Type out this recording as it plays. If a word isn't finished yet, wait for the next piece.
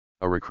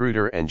A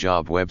Recruiter and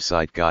Job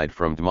Website Guide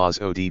from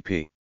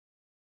Dmoz-Odp.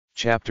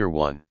 Chapter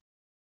 1.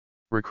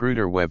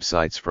 Recruiter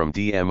websites from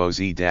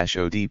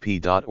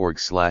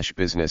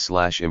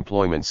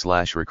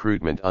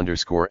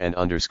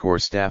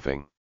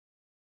dmoz-odp.org/business/employment/recruitment_and_staffing.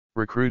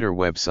 Recruiter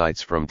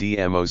websites from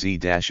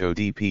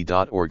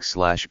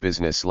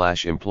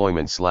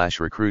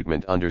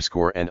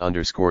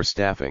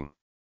dmoz-odp.org/business/employment/recruitment_and_staffing.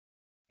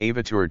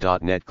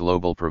 Avatur.net,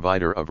 global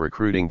provider of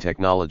recruiting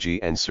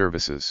technology and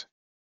services.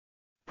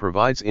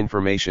 Provides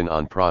information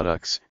on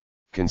products,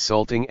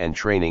 consulting and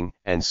training,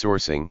 and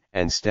sourcing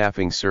and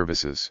staffing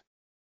services.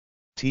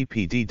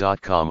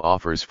 TPD.com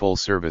offers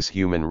full-service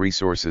human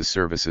resources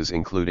services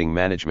including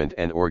management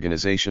and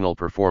organizational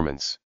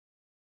performance.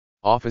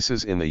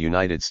 Offices in the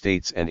United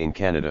States and in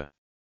Canada.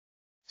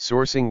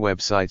 Sourcing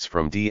websites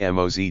from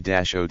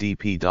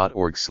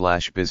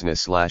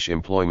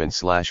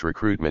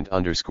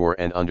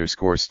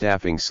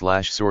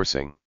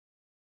dmoz-odp.org/business/employment/recruitment_and_staffing/sourcing.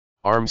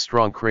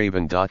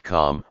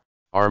 ArmstrongCraven.com.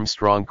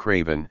 Armstrong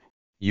Craven,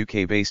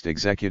 UK-based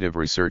executive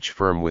research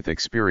firm with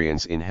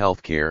experience in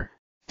healthcare,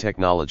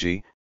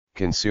 technology,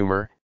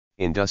 consumer,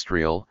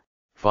 industrial,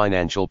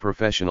 financial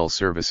professional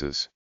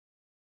services.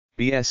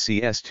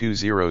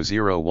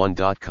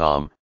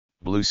 BSCS2001.com,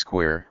 Blue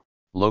Square,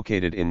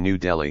 located in New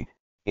Delhi,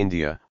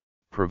 India,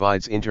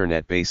 provides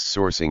internet-based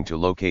sourcing to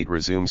locate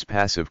resumes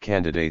passive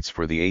candidates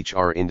for the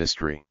HR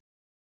industry.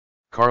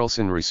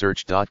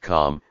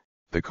 CarlsonResearch.com,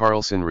 the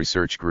Carlson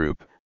Research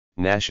Group,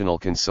 national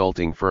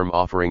consulting firm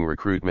offering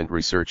recruitment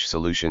research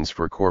solutions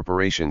for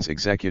corporations'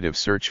 executive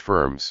search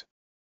firms.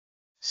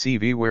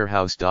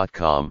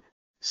 CVWarehouse.com,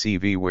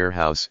 CV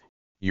Warehouse,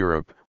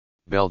 Europe,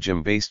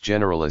 Belgium-based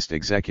generalist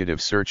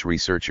executive search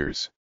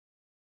researchers.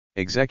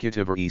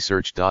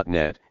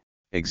 ExecutiveResearch.net,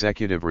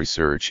 executive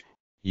research,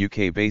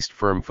 UK-based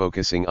firm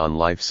focusing on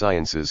life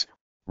sciences,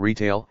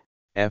 retail,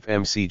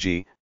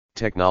 FMCG,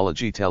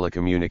 technology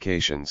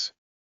telecommunications.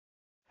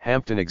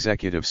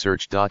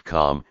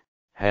 HamptonExecutiveSearch.com,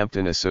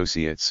 Hampton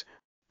Associates,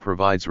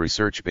 provides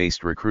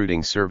research-based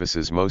recruiting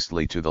services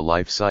mostly to the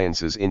life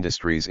sciences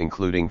industries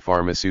including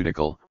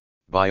pharmaceutical,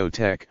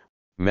 biotech,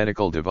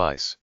 medical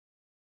device.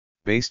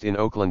 Based in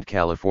Oakland,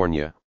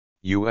 California,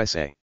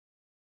 USA.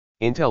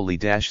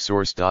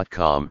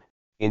 Intelli-source.com,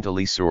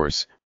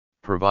 IntelliSource,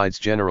 provides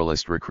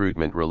generalist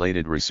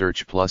recruitment-related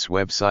research plus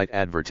website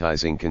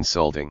advertising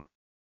consulting.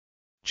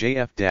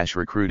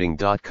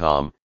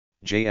 JF-recruiting.com,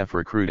 JF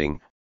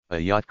Recruiting, a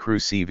yacht crew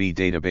CV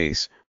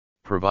database,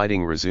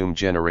 providing resume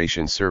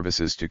generation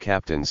services to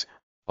captains,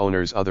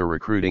 owners, other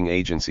recruiting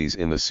agencies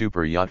in the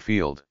super yacht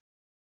field.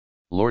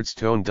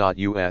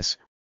 Lordstone.us,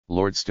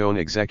 Lordstone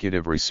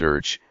Executive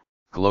Research,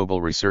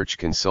 global research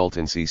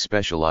consultancy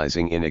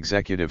specializing in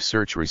executive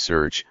search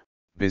research,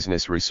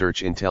 business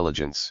research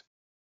intelligence.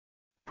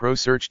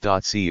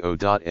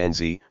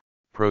 Prosearch.co.nz,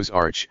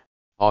 ProsArch,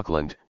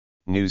 Auckland,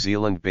 New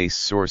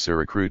Zealand-based sourcer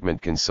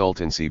recruitment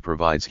consultancy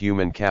provides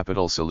human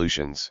capital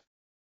solutions.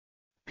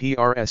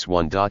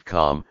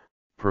 PRS1.com,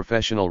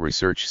 Professional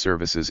Research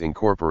Services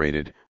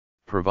Incorporated,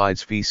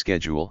 provides fee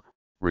schedule,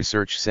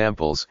 research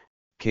samples,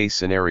 case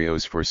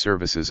scenarios for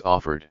services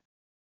offered.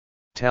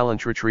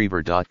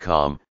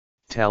 TalentRetriever.com,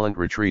 Talent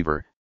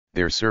Retriever,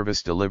 their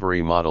service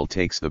delivery model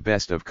takes the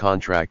best of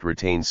contract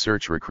retained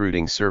search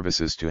recruiting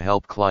services to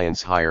help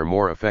clients hire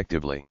more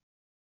effectively.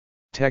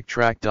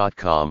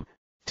 TechTrack.com,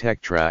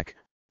 TechTrack,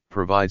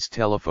 provides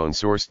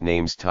telephone-sourced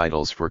names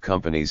titles for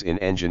companies in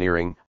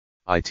engineering,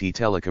 IT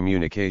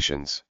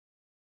telecommunications.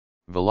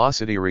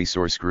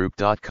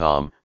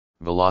 VelocityResourceGroup.com,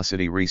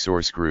 Velocity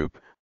Resource Group,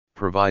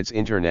 provides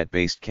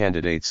internet-based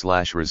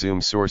candidate/resume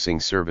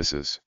sourcing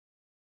services.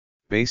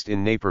 Based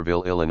in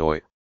Naperville,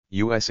 Illinois,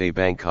 USA.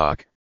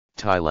 Bangkok,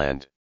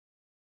 Thailand.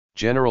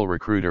 General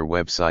recruiter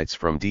websites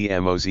from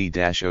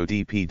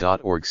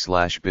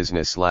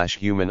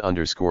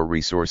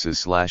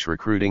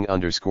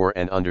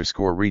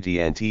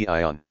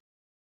dmoz-odp.org/business/human_resources/recruiting_and_retntion.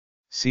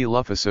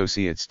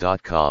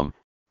 CloughAssociates.com,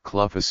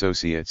 Clough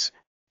Associates,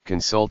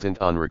 consultant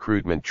on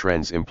recruitment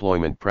trends,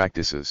 employment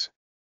practices.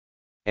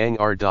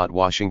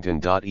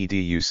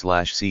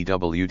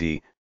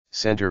 angr.washington.edu/CWD,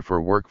 Center for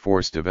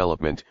Workforce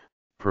Development,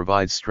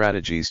 provides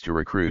strategies to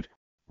recruit,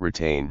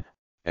 retain,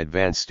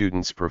 advance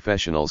students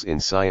professionals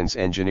in science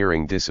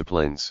engineering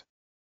disciplines.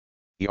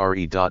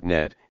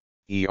 ERE.net,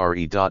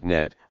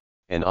 ERE.net,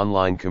 an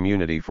online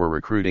community for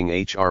recruiting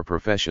HR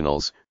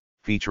professionals,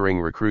 featuring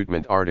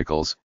recruitment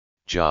articles,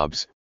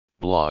 jobs,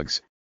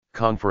 blogs,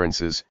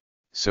 conferences,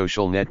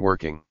 social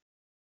networking.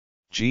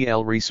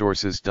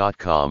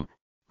 GLResources.com,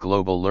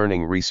 global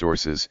learning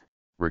resources,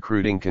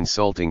 recruiting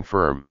consulting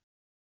firm.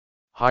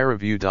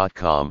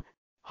 HireView.com,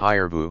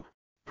 HireView,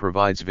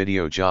 provides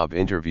video job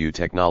interview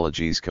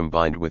technologies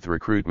combined with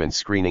recruitment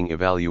screening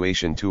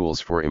evaluation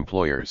tools for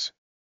employers.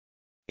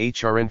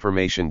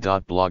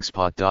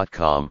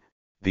 HRinformation.blogspot.com,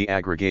 the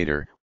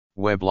aggregator,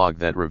 weblog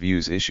that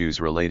reviews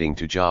issues relating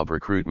to job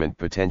recruitment,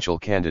 potential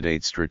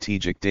candidate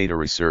strategic data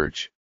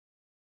research.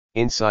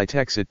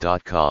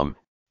 InsightExit.com,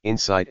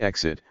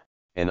 InsightExit,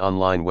 an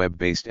online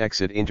web-based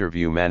exit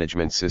interview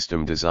management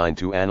system designed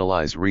to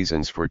analyze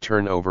reasons for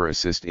turnover,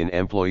 assist in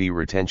employee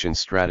retention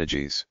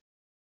strategies.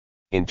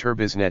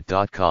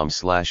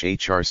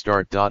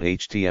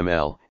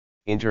 interbiznet.com/hrstart.html,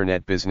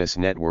 Internet Business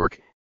Network,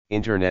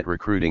 Internet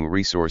recruiting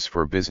resource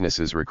for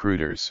businesses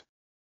recruiters.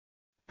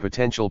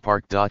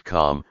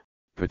 Potentialpark.com,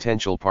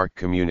 Potential Park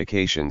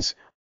Communications,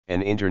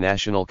 an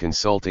international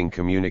consulting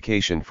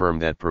communication firm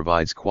that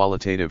provides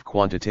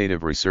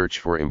quantitative research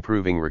for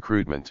improving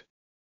recruitment.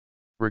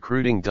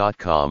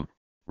 Recruiting.com,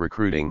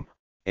 Recruiting,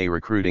 a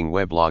recruiting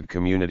weblog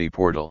community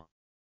portal.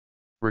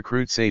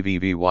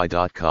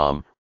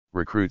 RecruitSavvyVY.com,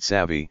 Recruit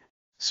Savvy,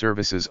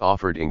 services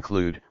offered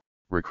include,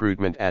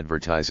 recruitment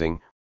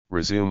advertising,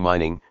 resume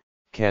mining,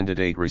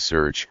 candidate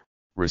research,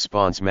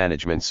 response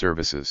management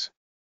services.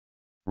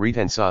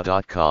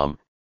 Retensa.com,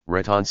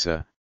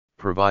 Retensa,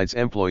 provides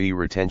employee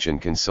retention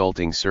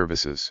consulting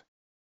services.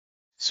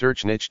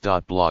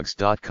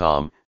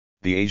 SearchNiche.blogs.com,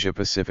 the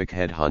Asia-Pacific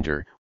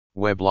headhunter,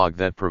 weblog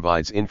that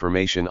provides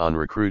information on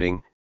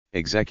recruiting,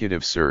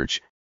 executive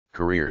search,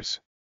 careers.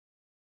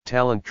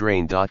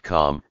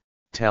 TalentDrain.com,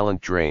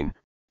 Talent Drain,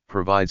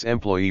 provides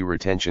employee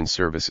retention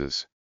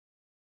services.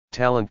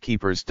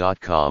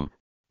 TalentKeepers.com,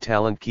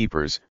 Talent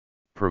Keepers,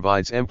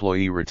 provides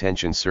employee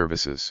retention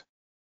services.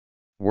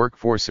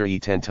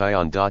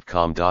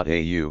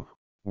 WorkforceRetention.com.au,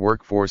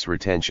 Workforce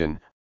Retention,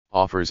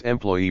 offers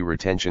employee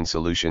retention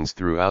solutions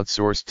through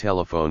outsourced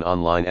telephone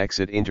online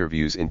exit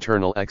interviews,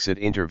 internal exit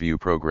interview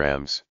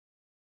programs.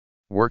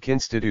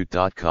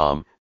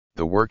 WorkInstitute.com,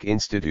 the Work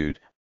Institute,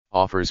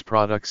 offers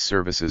products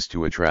services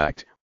to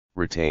attract,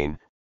 retain,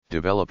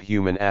 develop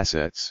human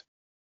assets.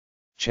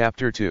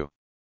 Chapter 2.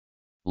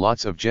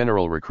 Lots of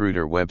general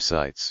recruiter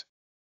websites.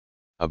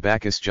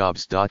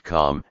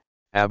 Abacusjobs.com,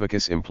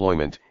 Abacus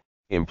Employment,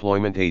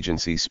 employment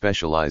agency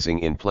specializing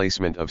in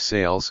placement of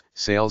sales,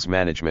 sales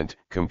management,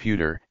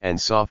 computer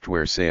and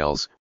software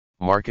sales,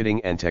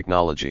 marketing and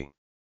technology.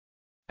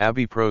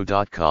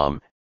 AbbyPro.com,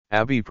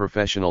 Abby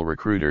Professional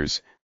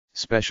Recruiters,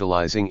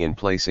 specializing in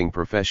placing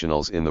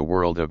professionals in the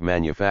world of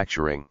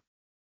manufacturing.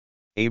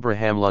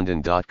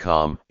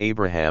 AbrahamLondon.com,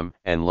 Abraham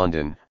and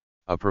London,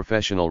 a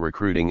professional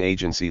recruiting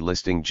agency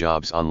listing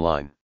jobs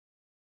online.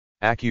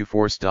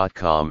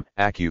 AccuForce.com,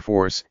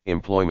 AccuForce,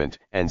 employment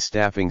and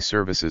staffing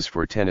services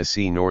for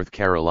Tennessee, North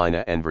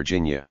Carolina and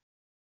Virginia.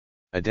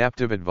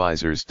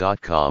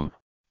 AdaptiveAdvisors.com,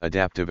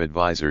 Adaptive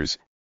Advisors,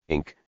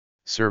 Inc.,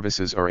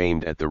 services are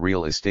aimed at the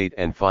real estate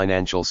and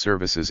financial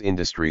services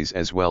industries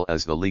as well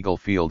as the legal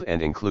field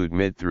and include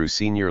mid through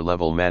senior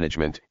level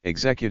management,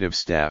 executive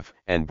staff,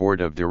 and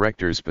board of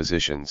directors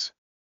positions.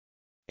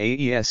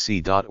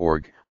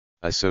 AESC.org,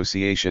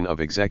 Association of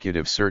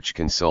Executive Search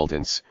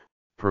Consultants,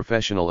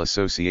 professional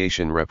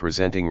association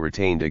representing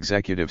retained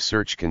executive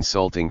search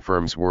consulting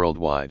firms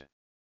worldwide.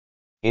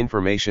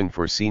 Information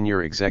for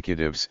senior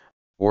executives,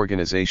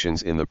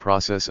 organizations in the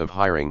process of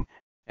hiring,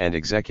 and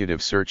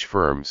executive search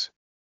firms.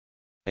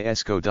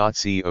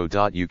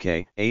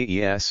 aesco.co.uk,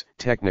 AES,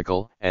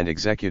 technical and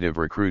executive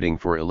recruiting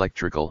for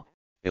electrical,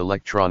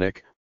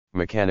 electronic,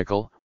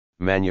 mechanical,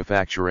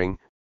 manufacturing,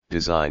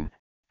 design,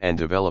 and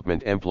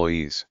development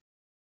employees.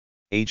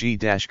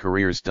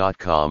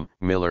 ag-careers.com,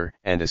 Miller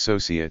and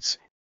Associates,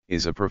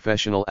 is a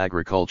professional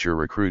agriculture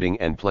recruiting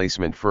and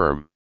placement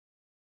firm.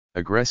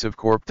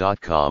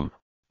 AggressiveCorp.com,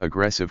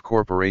 Aggressive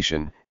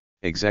Corporation,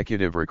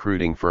 executive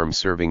recruiting firm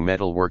serving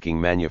metalworking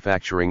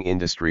manufacturing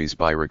industries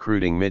by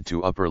recruiting mid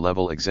to upper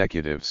level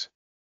executives.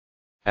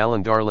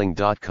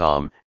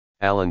 AlanDarling.com,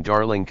 Alan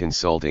Darling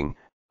Consulting,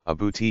 a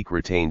boutique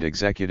retained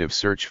executive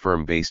search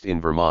firm based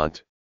in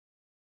Vermont.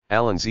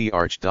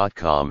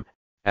 AlanZarch.com,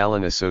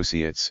 Allen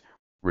Associates,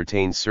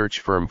 retained search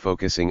firm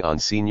focusing on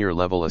senior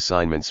level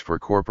assignments for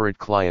corporate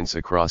clients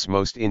across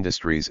most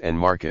industries and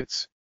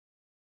markets.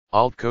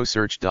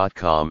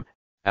 AltcoSearch.com,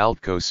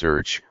 Altco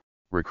Search,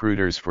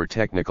 recruiters for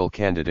technical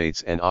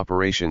candidates and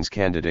operations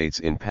candidates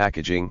in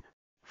packaging,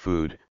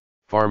 food,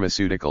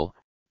 pharmaceutical,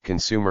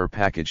 consumer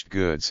packaged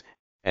goods,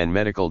 and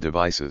medical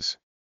devices.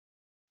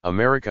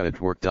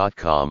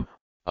 AmericaAtWork.com,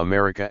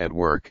 America at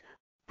Work,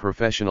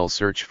 professional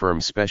search firm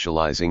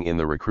specializing in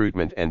the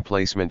recruitment and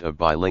placement of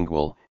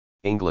bilingual,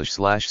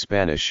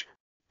 English/Spanish,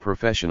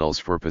 professionals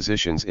for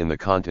positions in the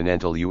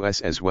continental U.S.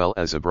 as well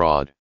as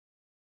abroad.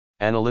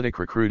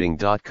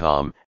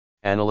 AnalyticRecruiting.com,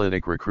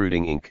 Analytic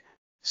Recruiting Inc.,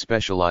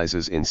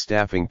 specializes in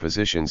staffing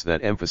positions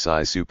that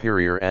emphasize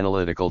superior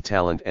analytical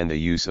talent and the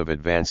use of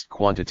advanced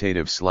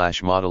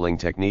quantitative/modeling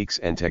techniques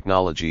and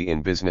technology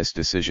in business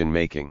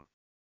decision-making.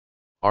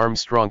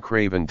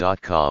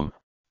 ArmstrongCraven.com,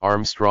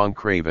 Armstrong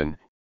Craven,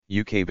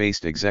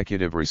 UK-based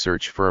executive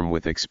research firm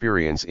with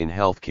experience in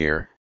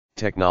healthcare,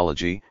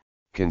 technology,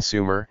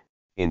 consumer,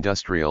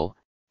 industrial,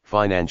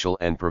 financial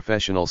and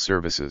professional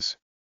services.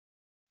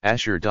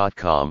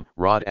 Asher.com,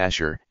 Rod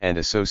Asher and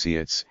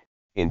Associates,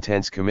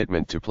 intense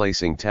commitment to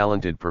placing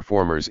talented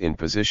performers in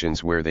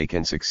positions where they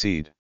can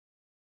succeed.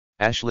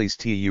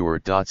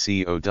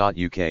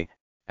 AshleyStewart.co.uk,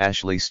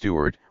 Ashley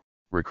Stewart,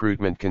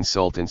 recruitment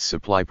consultants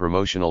supply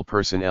promotional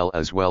personnel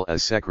as well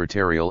as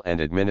secretarial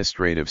and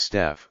administrative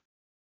staff.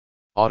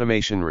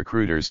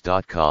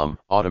 AutomationRecruiters.com,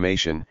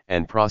 automation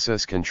and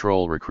process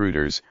control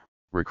recruiters,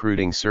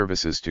 recruiting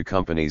services to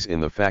companies in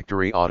the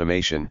factory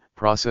automation,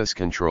 process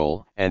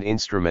control, and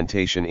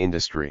instrumentation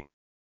industry.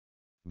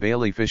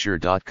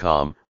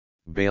 BaileyFisher.com,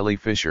 Bailey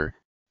Fisher,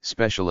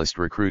 specialist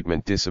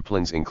recruitment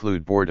disciplines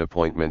include board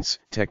appointments,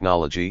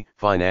 technology,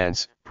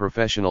 finance,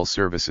 professional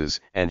services,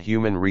 and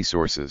human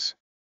resources.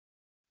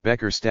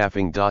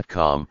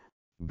 BeckerStaffing.com,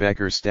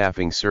 Becker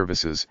Staffing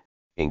Services,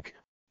 Inc.,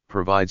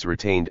 provides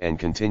retained and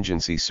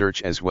contingency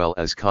search as well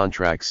as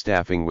contract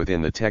staffing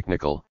within the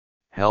technical,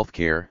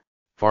 healthcare,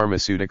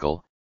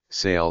 pharmaceutical,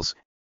 sales,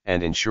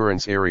 and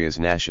insurance areas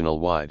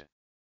nationwide.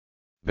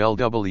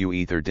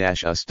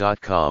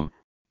 BellWether-us.com,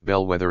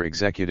 Bellwether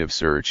Executive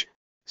Search,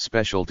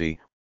 Specialty,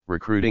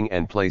 recruiting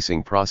and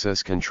placing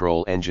process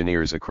control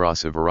engineers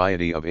across a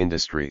variety of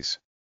industries.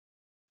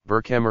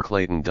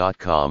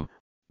 BerkhemerClayton.com,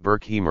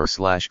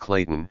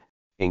 Berkhemer/Clayton,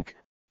 Inc.,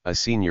 a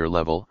senior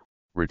level,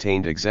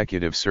 retained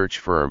executive search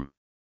firm.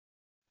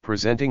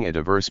 Presenting a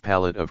diverse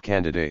palette of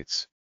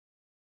candidates.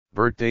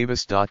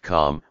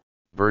 BertDavis.com,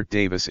 Bert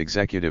Davis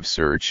Executive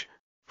Search,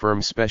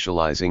 firm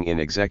specializing in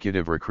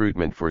executive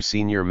recruitment for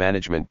senior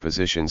management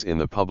positions in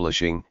the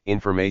publishing,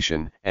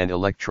 information, and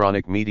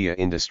electronic media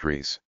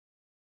industries.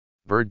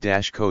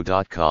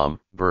 Bird-co.com,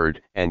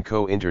 Bird &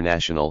 Co.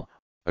 International,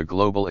 a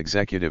global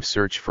executive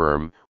search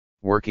firm,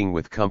 working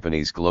with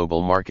companies'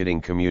 global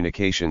marketing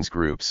communications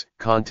groups,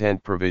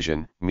 content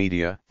provision,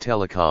 media,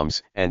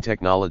 telecoms, and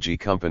technology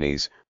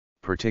companies,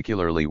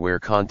 particularly where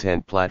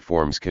content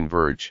platforms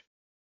converge.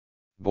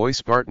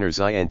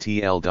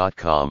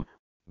 BoycePartnersIntl.com,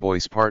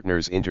 Boyce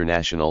Partners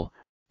International,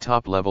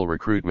 top-level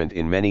recruitment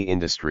in many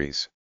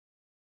industries.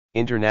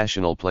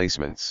 International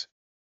placements.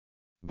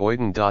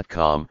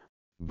 Boyden.com,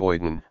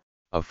 Boyden,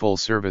 a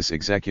full-service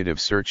executive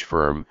search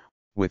firm,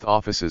 with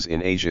offices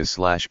in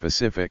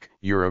Asia/Pacific,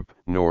 Europe,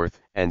 North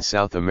and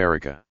South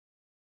America.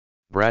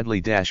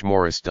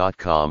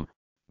 Bradley-Morris.com,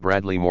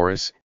 Bradley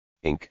Morris,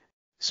 Inc.,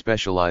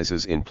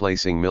 specializes in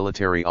placing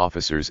military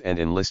officers and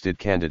enlisted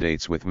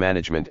candidates with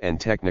management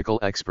and technical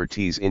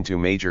expertise into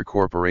major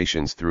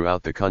corporations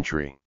throughout the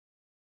country.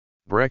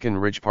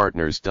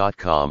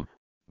 BreckenRidgePartners.com,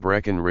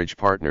 Breckenridge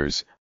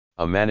Partners,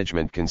 a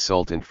management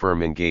consultant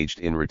firm engaged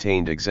in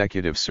retained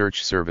executive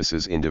search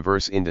services in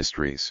diverse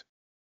industries.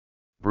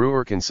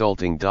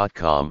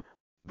 BrewerConsulting.com,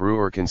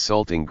 Brewer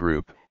Consulting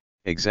Group,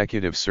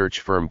 executive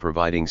search firm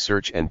providing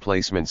search and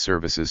placement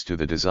services to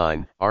the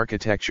design,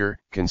 architecture,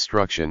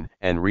 construction,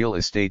 and real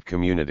estate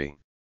community.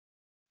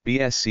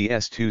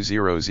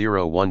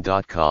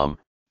 BSCS2001.com,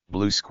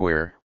 Blue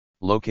Square,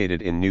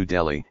 located in New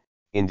Delhi,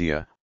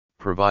 India,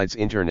 provides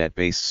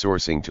internet-based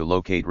sourcing to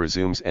locate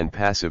resumes and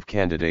passive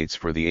candidates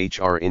for the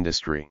HR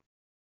industry.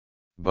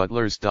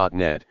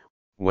 Butlers.net,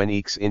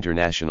 Weneeks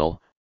International,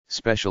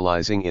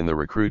 specializing in the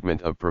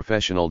recruitment of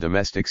professional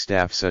domestic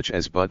staff such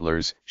as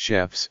butlers,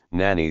 chefs,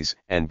 nannies,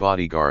 and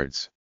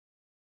bodyguards.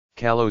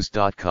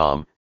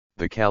 Callows.com,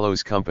 The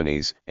Callows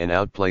Companies, an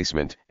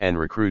outplacement and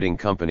recruiting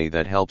company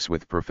that helps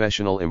with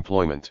professional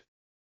employment.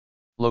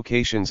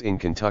 Locations in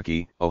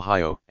Kentucky,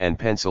 Ohio, and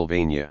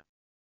Pennsylvania.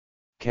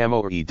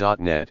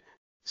 CamoE.net,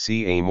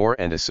 C.A. Moore &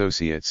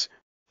 Associates,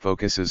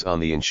 focuses on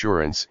the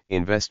insurance,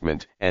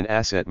 investment, and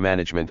asset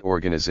management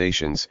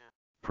organizations,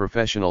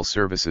 professional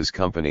services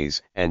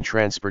companies, and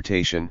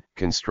transportation,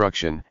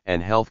 construction,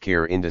 and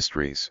healthcare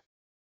industries.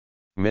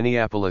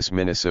 Minneapolis,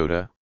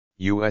 Minnesota,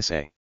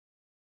 USA.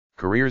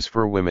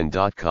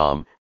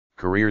 CareersForWomen.com,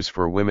 Careers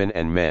for Women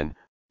and Men,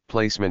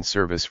 placement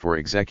service for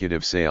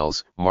executive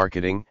sales,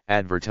 marketing,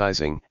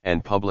 advertising,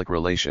 and public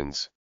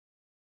relations.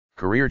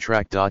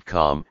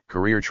 CareerTrack.com,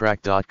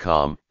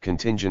 CareerTrack.com,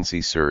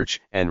 contingency search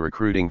and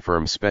recruiting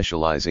firm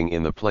specializing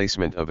in the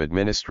placement of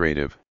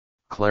administrative,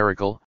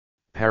 clerical,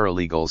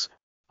 paralegals,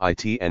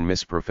 IT and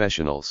MIS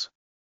professionals.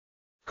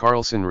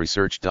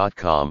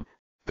 CarlsonResearch.com,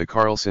 the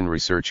Carlson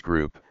Research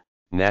Group,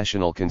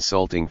 national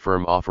consulting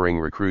firm offering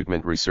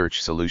recruitment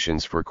research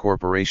solutions for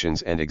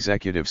corporations and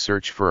executive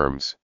search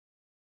firms.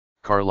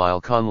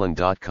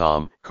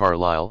 CarlisleConlin.com,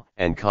 Carlisle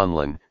and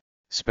Conlin,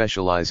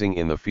 specializing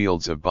in the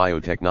fields of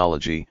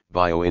biotechnology,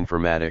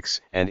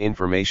 bioinformatics, and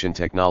information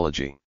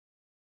technology.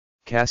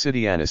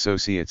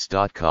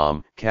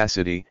 CassidyAndAssociates.com,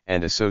 Cassidy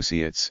and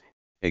Associates,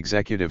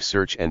 executive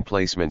search and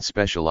placement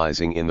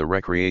specializing in the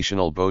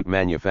recreational boat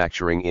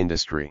manufacturing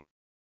industry.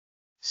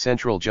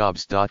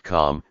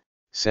 CentralJobs.com,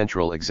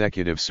 Central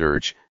Executive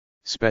Search,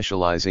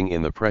 specializing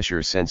in the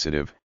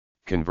pressure-sensitive,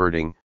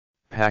 converting,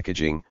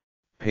 packaging,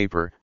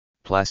 paper,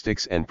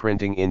 plastics and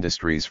printing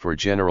industries for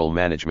general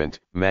management,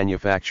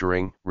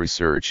 manufacturing,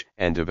 research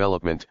and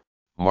development,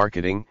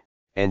 marketing,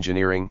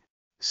 engineering,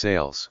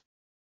 sales.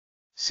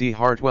 See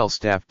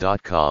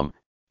HartwellStaff.com,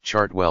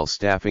 Chartwell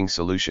Staffing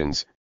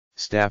Solutions,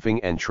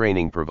 staffing and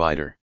training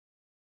provider.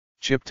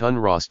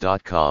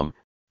 ChiptonRoss.com,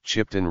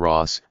 Chipton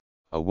Ross,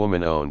 a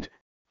woman-owned,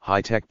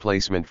 high-tech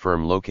placement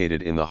firm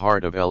located in the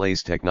heart of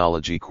LA's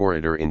technology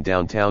corridor in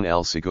downtown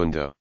El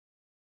Segundo.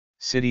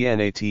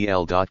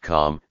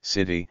 CityNATL.com,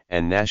 City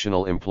and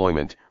National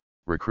Employment,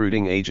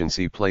 recruiting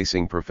agency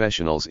placing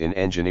professionals in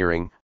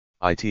engineering,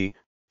 IT,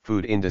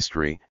 food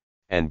industry,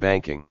 and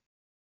banking.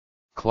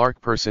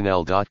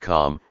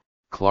 ClarkPersonnel.com,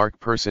 Clark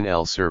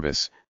Personnel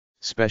Service,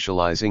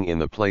 specializing in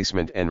the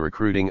placement and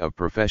recruiting of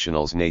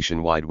professionals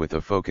nationwide with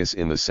a focus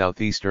in the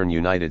southeastern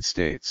United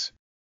States.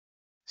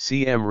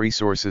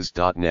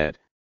 CMResources.net,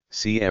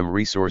 CM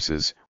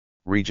Resources,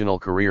 regional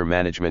career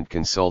management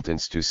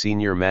consultants to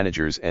senior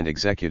managers and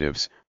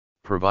executives,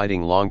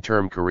 providing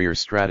long-term career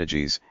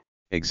strategies,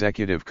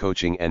 executive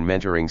coaching and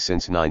mentoring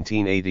since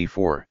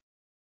 1984.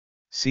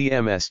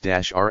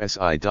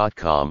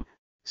 CMS-RSI.com,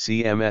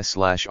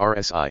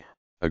 CMS/RSI,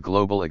 a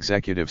global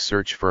executive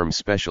search firm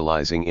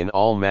specializing in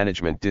all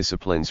management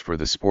disciplines for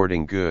the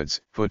sporting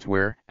goods,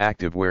 footwear,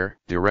 activewear,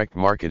 direct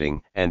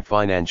marketing, and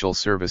financial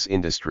service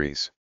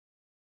industries.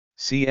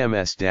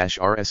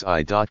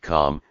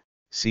 CMS-RSI.com,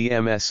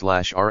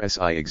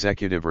 CMS/RSI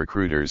executive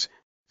recruiters,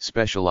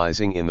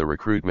 specializing in the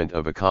recruitment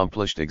of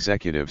accomplished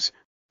executives,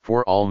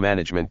 for all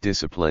management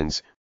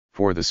disciplines,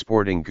 for the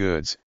sporting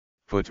goods,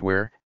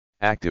 footwear,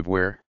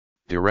 activewear,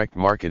 direct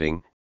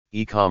marketing,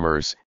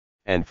 e-commerce,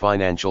 and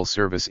financial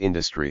service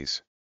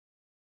industries.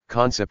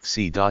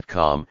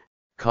 ConceptC.com,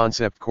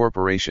 Concept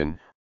Corporation,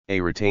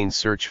 a retained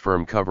search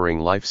firm covering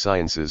life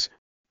sciences,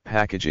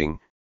 packaging,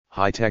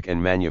 high-tech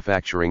and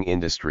manufacturing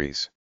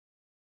industries.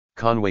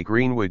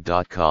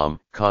 ConwayGreenwood.com,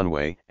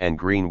 Conway and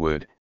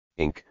Greenwood,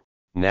 Inc.,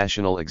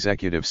 national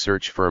executive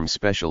search firm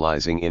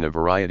specializing in a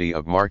variety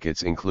of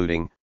markets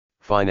including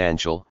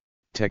financial,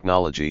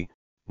 technology,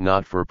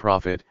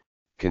 not-for-profit,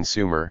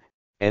 consumer,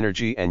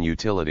 energy and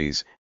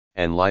utilities,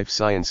 and life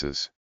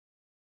sciences.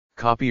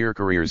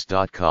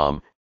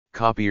 CopierCareers.com,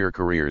 Copier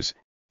Careers,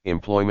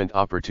 employment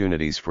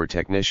opportunities for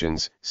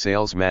technicians,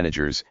 sales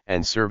managers,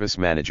 and service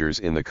managers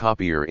in the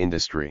copier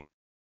industry.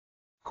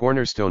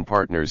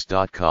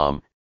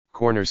 CornerstonePartners.com,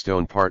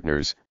 Cornerstone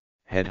Partners,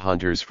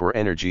 headhunters for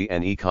energy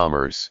and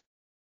e-commerce.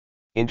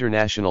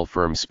 International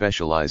firm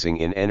specializing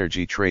in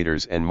energy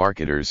traders and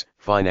marketers,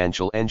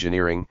 financial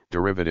engineering,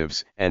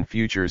 derivatives, and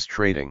futures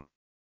trading.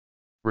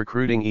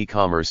 Recruiting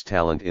e-commerce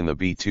talent in the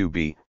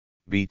B2B,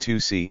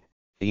 B2C,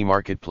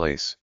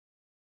 e-marketplace.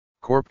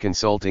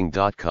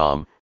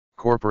 CorpConsulting.com,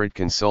 Corporate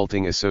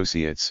Consulting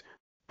Associates,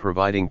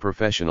 providing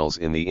professionals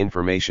in the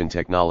information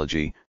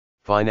technology,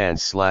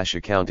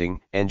 finance/accounting,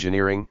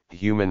 engineering,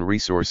 human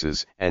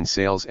resources, and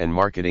sales and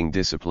marketing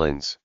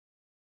disciplines.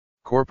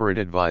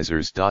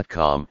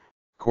 CorporateAdvisors.com,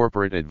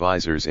 Corporate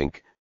Advisors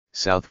Inc.,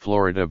 South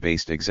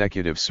Florida-based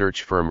executive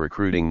search firm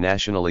recruiting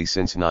nationally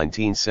since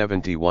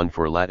 1971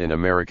 for Latin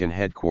American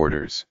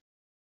headquarters.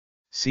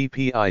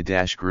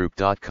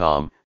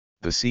 CPI-Group.com,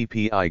 the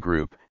CPI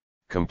Group,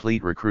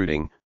 complete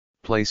recruiting,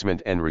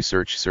 placement and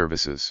research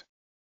services.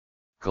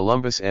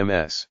 Columbus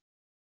MS.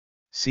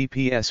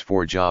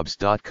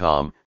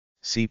 CPS4Jobs.com,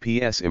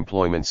 CPS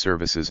Employment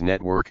Services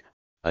Network,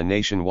 a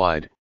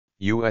nationwide,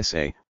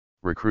 USA,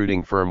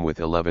 recruiting firm with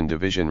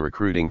 11-division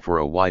recruiting for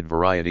a wide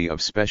variety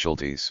of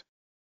specialties.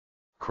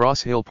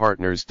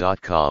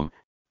 CrossHillPartners.com,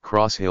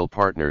 Crosshill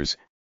Partners,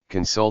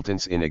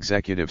 consultants in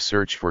executive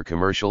search for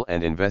commercial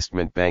and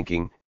investment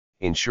banking,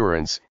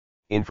 insurance,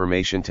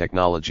 information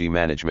technology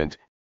management,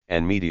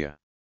 and media.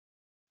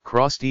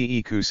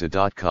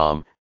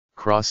 CrossDECUSA.com,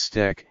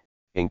 CrossTech,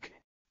 Inc.,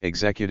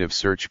 executive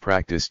search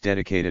practice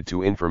dedicated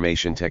to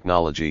information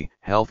technology,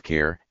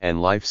 healthcare,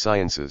 and life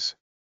sciences.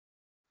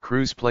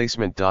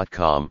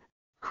 CruisePlacement.com,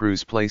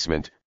 Cruise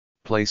Placement,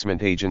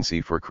 placement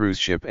agency for cruise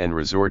ship and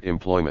resort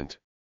employment.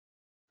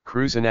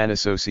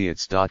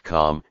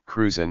 CruisenAndAssociates.com,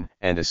 Cruisen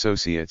and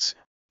Associates,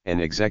 an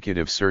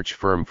executive search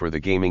firm for the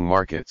gaming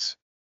markets.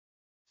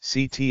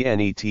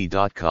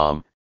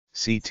 CTNET.com,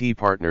 CT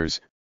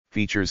Partners,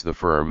 features the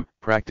firm,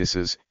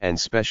 practices, and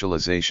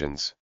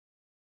specializations.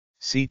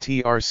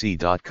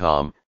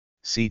 CTRC.com,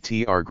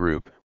 CTR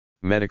Group,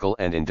 medical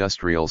and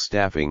industrial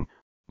staffing,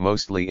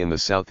 mostly in the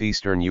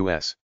southeastern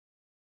U.S.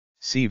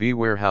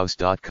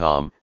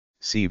 CVWarehouse.com,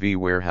 CV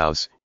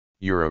Warehouse,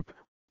 Europe,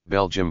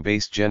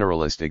 Belgium-based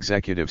generalist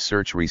executive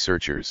search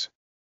researchers.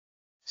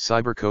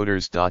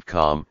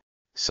 Cybercoders.com,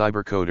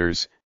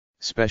 Cybercoders,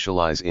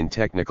 specialize in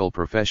technical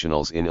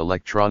professionals in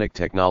electronic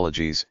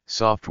technologies,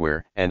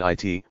 software and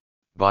IT,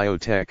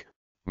 biotech,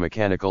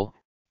 mechanical,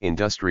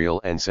 industrial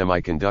and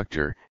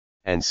semiconductor,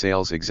 and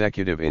sales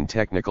executive in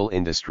technical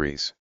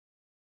industries.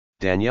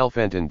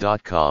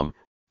 DanielleFenton.com,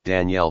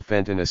 Danielle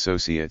Fenton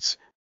Associates,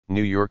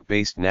 New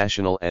York-based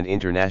national and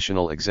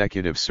international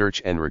executive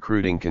search and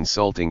recruiting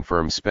consulting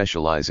firm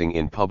specializing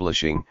in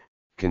publishing,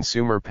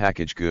 consumer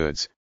packaged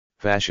goods,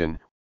 fashion,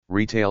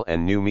 retail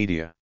and new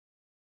media.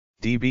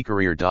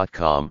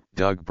 DBCareer.com,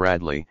 Doug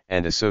Bradley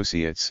and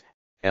Associates,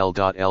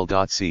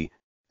 L.L.C.,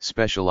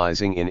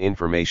 specializing in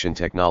information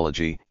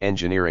technology,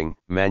 engineering,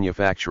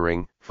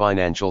 manufacturing,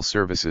 financial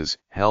services,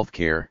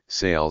 healthcare,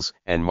 sales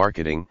and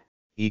marketing,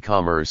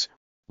 e-commerce,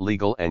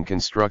 legal and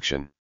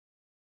construction.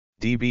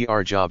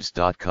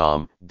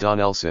 DBRjobs.com,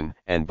 Donelson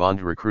and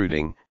Bond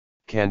Recruiting,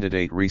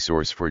 candidate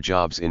resource for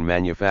jobs in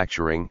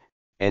manufacturing,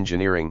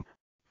 engineering,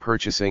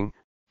 purchasing,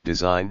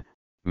 design,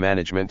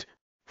 management,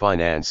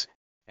 finance,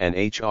 and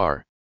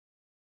HR.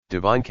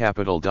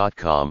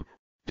 DivineCapital.com,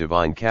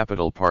 Divine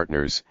Capital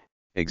Partners,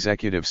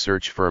 executive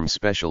search firm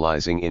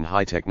specializing in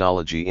high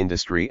technology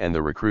industry and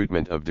the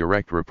recruitment of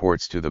direct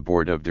reports to the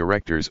board of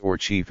directors or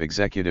chief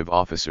executive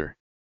officer.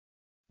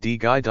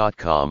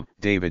 dguy.com,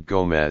 David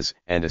Gomez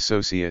and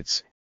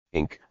Associates,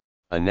 Inc.,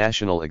 a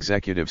national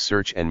executive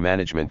search and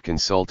management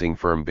consulting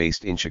firm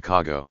based in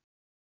Chicago.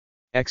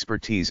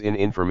 Expertise in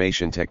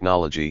information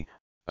technology,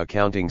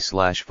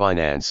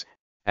 accounting/finance,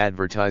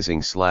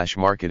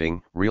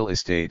 advertising/marketing, real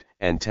estate,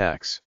 and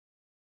tax.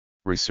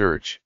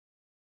 Research.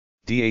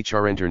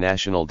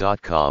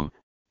 dhrinternational.com,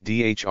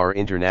 DHR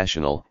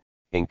International,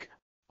 Inc.,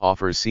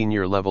 offers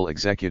senior-level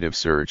executive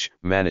search,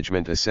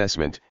 management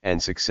assessment,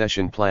 and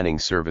succession planning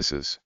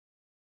services.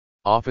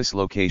 Office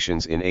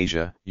locations in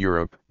Asia,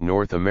 Europe,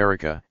 North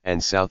America,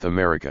 and South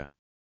America.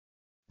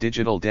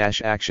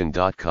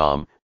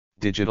 Digital-action.com,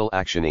 Digital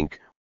Action Inc.,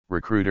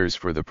 recruiters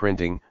for the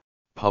printing,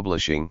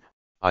 publishing,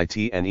 IT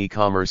and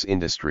e-commerce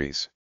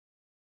industries.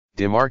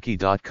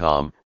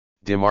 Dmarkey.com,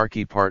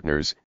 Dmarkey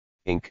Partners,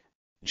 Inc.,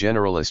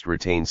 generalist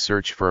retained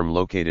search firm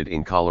located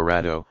in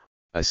Colorado,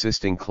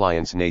 assisting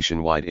clients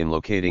nationwide in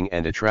locating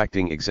and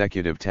attracting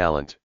executive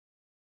talent.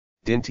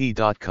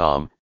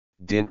 Dinty.com,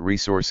 Dint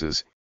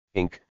Resources,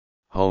 Inc.,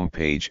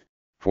 homepage,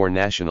 for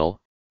national,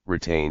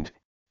 retained,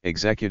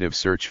 executive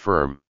search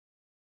firm.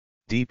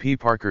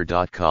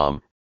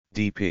 dpparker.com,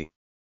 DP.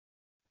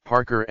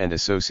 Parker &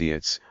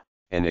 Associates,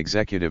 an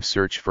executive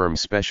search firm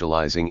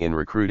specializing in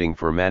recruiting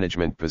for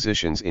management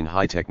positions in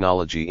high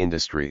technology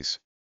industries.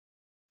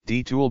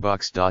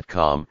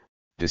 dtoolbox.com,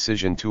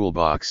 Decision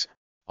Toolbox,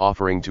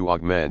 offering to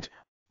augment,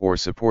 or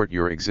support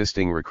your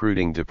existing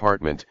recruiting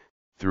department,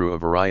 through a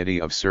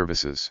variety of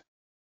services.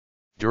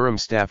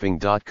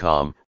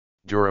 durhamstaffing.com,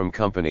 Durham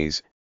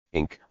Companies,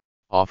 Inc.,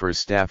 offers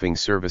staffing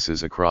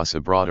services across a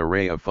broad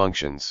array of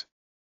functions.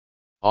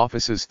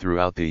 Offices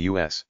throughout the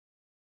U.S.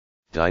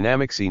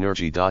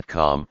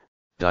 dynamicsenergy.com,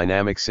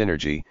 Dynamic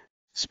Synergy,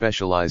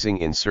 specializing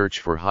in search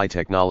for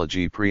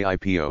high-technology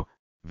pre-IPO,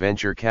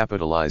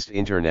 venture-capitalized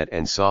internet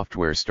and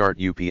software start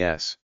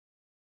UPS.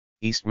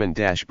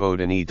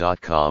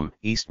 Eastman-Bodine.com,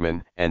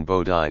 Eastman &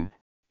 Bodine,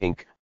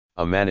 Inc.,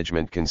 a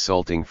management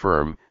consulting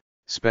firm,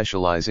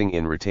 specializing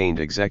in retained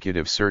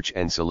executive search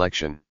and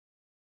selection.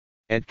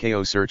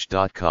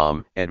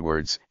 edkosearch.com,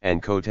 Edwards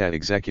 & Kota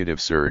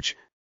Executive Search,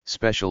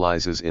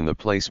 specializes in the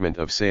placement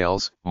of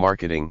sales,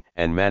 marketing,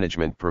 and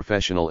management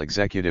professional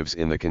executives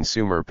in the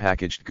consumer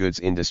packaged goods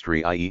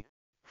industry, i.e.,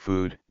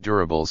 food,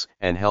 durables,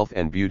 and health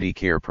and beauty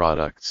care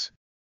products.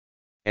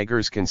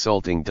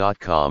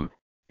 eggersconsulting.com,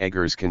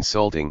 Eggers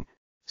Consulting,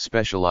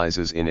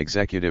 specializes in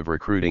executive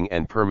recruiting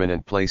and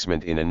permanent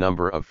placement in a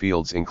number of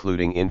fields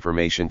including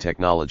information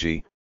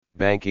technology,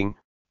 banking,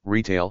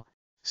 retail,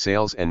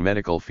 sales and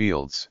medical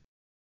fields.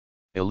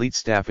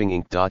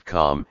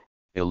 EliteStaffingInc.com,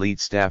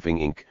 Elite Staffing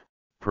Inc.,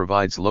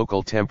 provides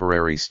local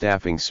temporary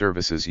staffing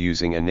services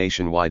using a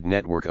nationwide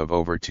network of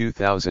over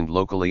 2,000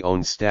 locally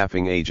owned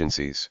staffing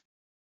agencies.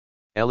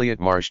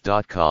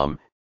 ElliottMarsh.com,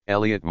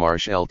 Elliott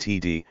Marsh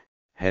Ltd.,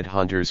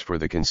 headhunters for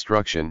the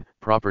construction,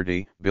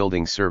 property,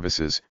 building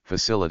services,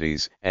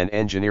 facilities, and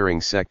engineering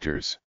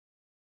sectors.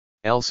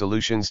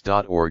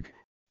 lsolutions.org,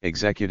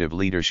 Executive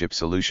Leadership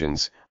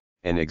Solutions,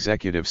 an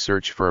executive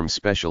search firm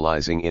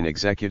specializing in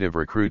executive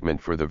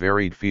recruitment for the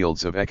varied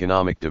fields of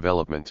economic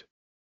development.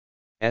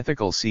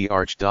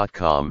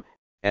 EthicalSearch.com,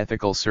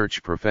 Ethical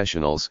Search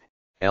Professionals,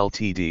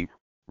 Ltd.,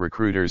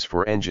 recruiters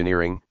for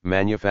engineering,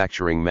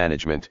 manufacturing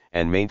management,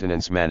 and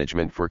maintenance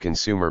management for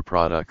consumer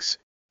products,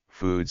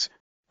 foods,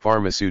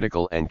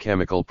 pharmaceutical and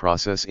chemical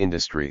process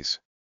industries.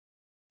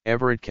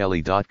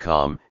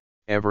 EverettKelly.com,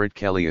 Everett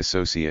Kelly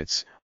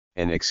Associates,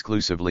 an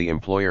exclusively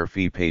employer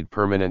fee-paid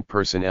permanent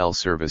personnel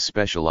service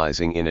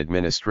specializing in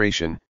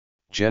administration,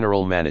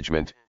 general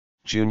management,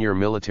 junior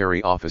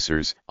military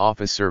officers,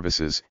 office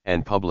services,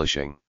 and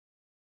publishing.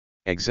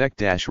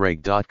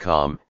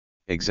 Exec-reg.com,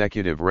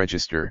 Executive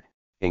Register,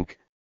 Inc.,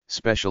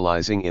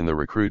 specializing in the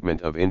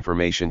recruitment of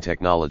information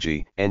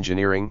technology,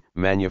 engineering,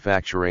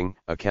 manufacturing,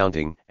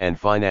 accounting, and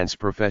finance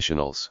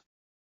professionals.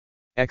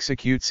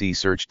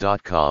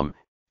 ExecuteCSearch.com,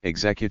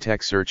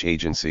 Executech Search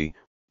Agency,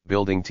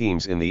 building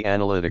teams in the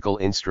analytical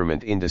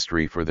instrument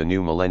industry for the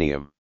new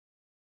millennium.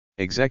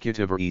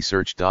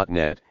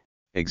 ExecutiveResearch.net,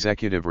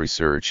 Executive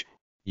Research,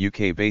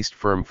 UK-based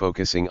firm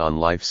focusing on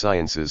life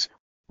sciences,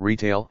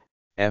 retail,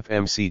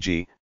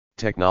 FMCG,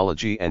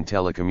 technology and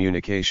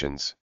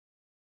telecommunications.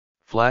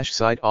 Flash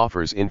site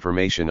offers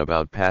information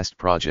about past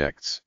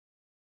projects.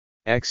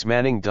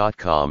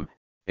 xmanning.com,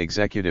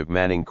 Executive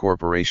Manning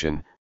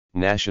Corporation,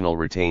 national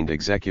retained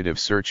executive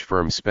search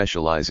firm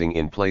specializing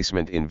in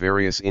placement in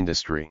various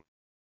industry.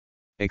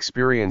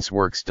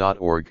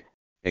 experienceworks.org,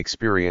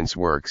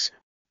 ExperienceWorks,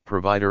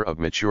 provider of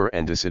mature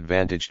and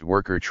disadvantaged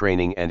worker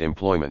training and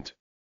employment.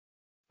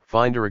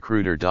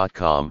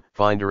 FindARecruiter.com,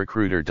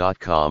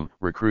 FindARecruiter.com,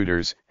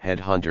 recruiters,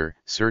 headhunter,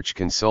 search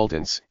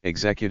consultants,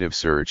 executive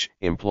search,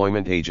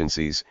 employment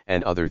agencies,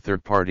 and other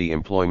third-party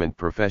employment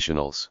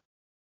professionals.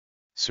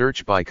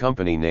 Search by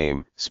company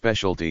name,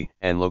 specialty,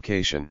 and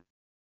location.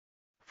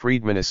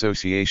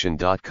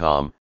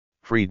 FriedmanAssociation.com,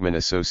 Friedman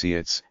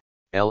Associates,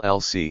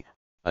 LLC,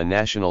 a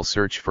national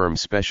search firm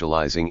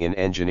specializing in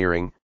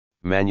engineering,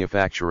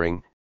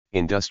 manufacturing,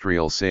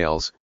 industrial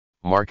sales,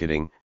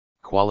 marketing,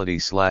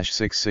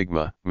 quality/Six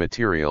Sigma,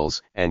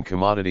 materials, and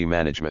commodity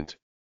management.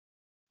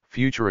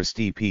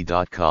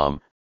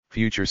 FuturistEP.com,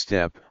 Future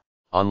Step,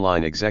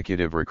 online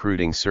executive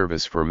recruiting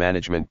service for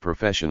management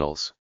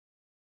professionals.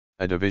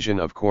 A division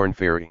of Korn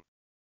Ferry.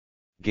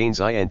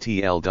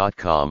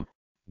 GainsIntl.com,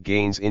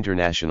 Gains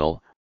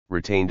International,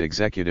 retained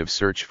executive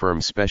search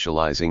firm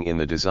specializing in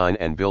the design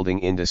and building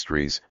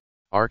industries,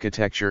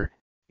 architecture,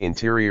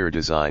 interior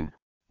design,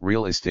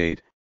 real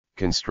estate,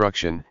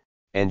 construction,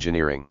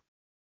 engineering.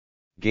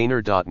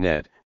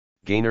 Gainer.net,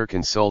 Gainer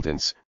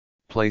Consultants,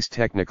 place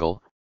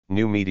technical,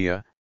 new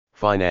media,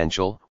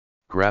 financial,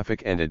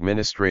 graphic and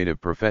administrative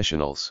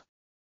professionals.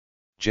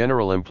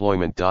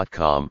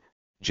 GeneralEmployment.com,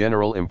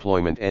 General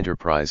Employment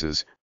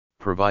Enterprises,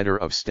 provider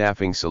of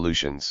staffing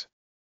solutions.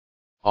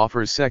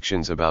 Offers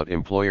sections about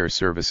employer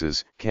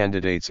services,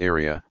 candidates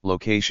area,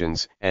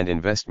 locations, and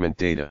investment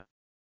data.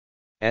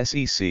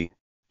 SEC,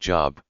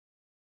 job.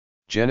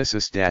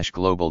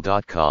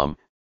 Genesis-global.com,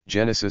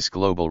 Genesis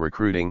Global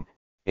Recruiting,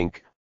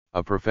 Inc.,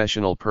 a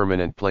professional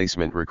permanent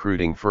placement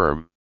recruiting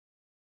firm.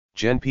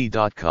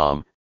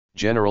 GenP.com,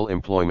 General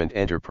Employment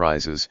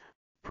Enterprises,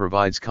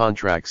 provides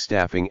contract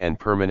staffing and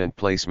permanent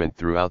placement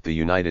throughout the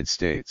United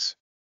States.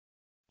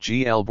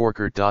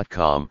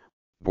 GLBorkert.com,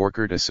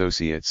 Borkert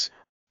Associates,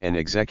 an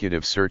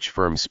executive search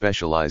firm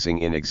specializing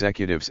in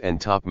executives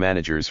and top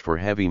managers for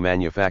heavy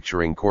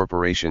manufacturing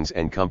corporations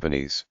and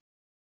companies.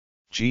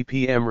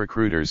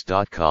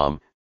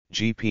 GPMRecruiters.com,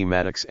 GP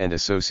Maddox and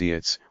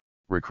Associates,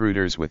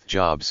 recruiters with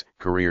jobs,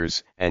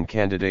 careers, and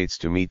candidates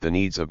to meet the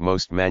needs of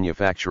most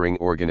manufacturing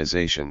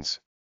organizations.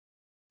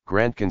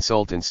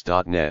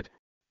 GrantConsultants.net,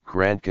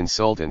 Grant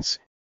Consultants,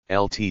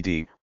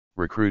 Ltd.,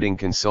 recruiting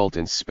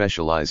consultants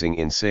specializing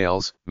in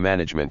sales,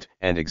 management,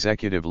 and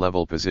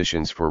executive-level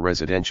positions for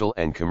residential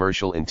and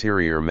commercial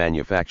interior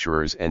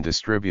manufacturers and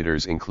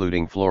distributors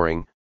including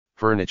flooring,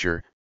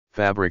 furniture,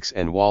 fabrics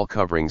and wall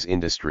coverings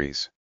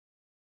industries.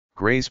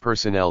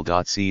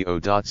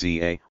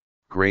 GraysPersonnel.co.za,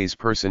 Grays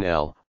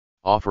Personnel,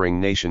 offering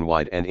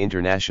nationwide and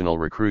international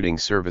recruiting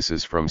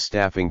services from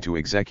staffing to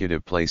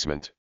executive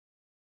placement.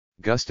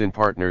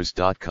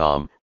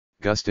 GustinPartners.com,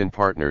 Gustin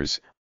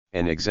Partners,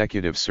 an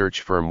executive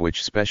search firm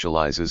which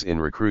specializes in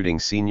recruiting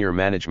senior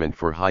management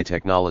for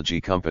high-technology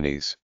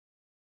companies.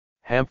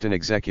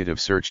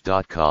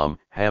 HamptonExecutiveSearch.com,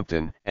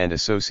 Hampton and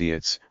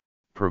Associates,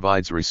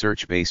 provides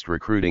research-based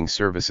recruiting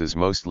services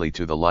mostly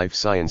to the life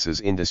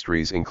sciences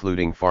industries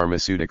including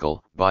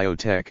pharmaceutical,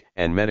 biotech,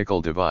 and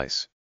medical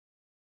device.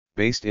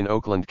 Based in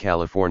Oakland,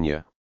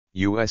 California,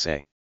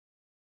 USA.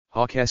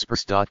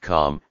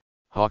 Hawkespers.com,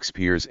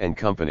 Hawkspears &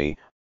 Company,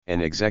 an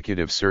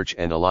executive search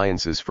and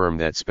alliances firm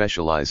that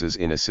specializes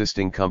in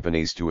assisting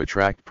companies to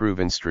attract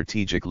proven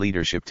strategic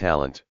leadership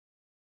talent.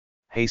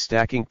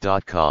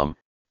 Haystackinc.com,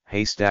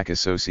 Haystack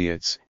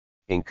Associates,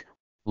 Inc.,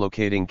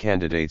 locating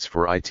candidates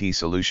for IT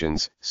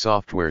solutions,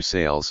 software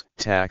sales,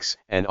 tax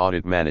and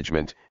audit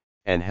management,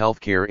 and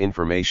healthcare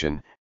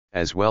information,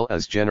 as well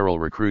as general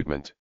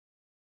recruitment.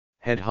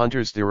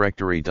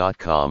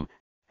 HeadhuntersDirectory.com,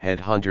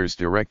 Headhunters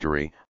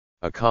Directory,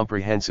 a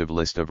comprehensive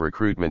list of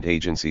recruitment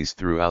agencies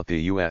throughout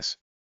the U.S.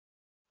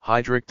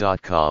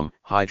 Heidrick.com,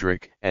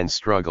 Heidrick &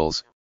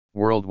 Struggles,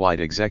 worldwide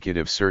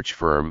executive search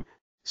firm,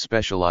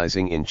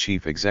 specializing in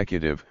chief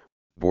executive,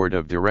 board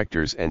of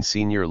directors and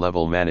senior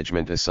level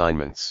management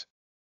assignments.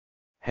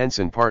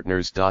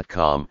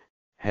 HensonPartners.com,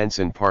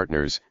 Henson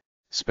Partners,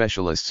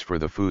 specialists for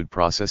the food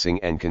processing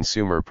and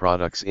consumer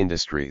products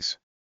industries.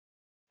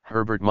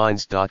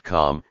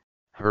 HerbertMinds.com,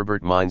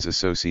 Herbert Minds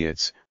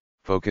Associates,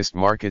 focused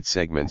market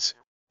segments,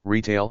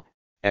 retail,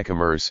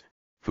 e-commerce,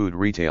 food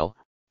retail,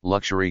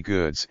 luxury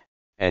goods,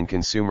 and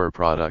consumer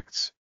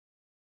products.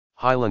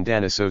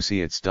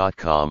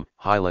 HighlandAssociates.com,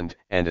 Highland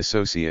 &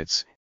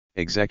 Associates,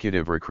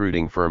 executive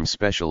recruiting firm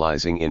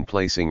specializing in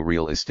placing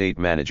real estate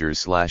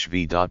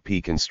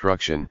managers/V.P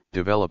construction,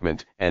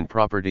 development, and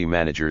property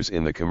managers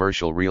in the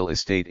commercial real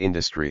estate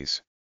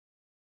industries.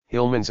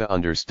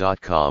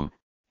 HillmanSaunders.com,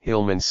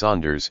 Hillman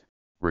Saunders,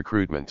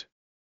 recruitment.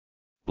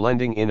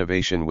 Blending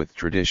innovation with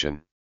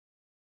tradition.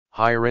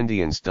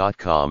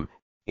 HireIndians.com,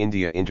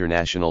 India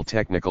International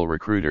Technical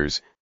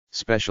Recruiters,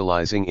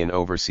 specializing in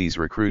overseas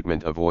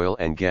recruitment of oil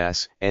and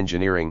gas,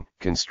 engineering,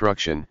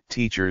 construction,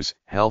 teachers,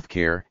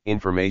 healthcare,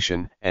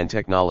 information and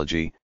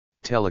technology,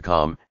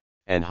 telecom,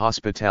 and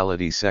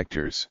hospitality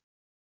sectors.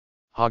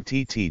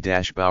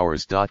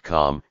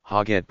 HogTT-Bowers.com,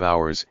 Hoggett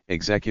Bowers,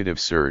 executive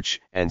search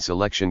and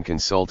selection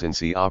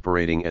consultancy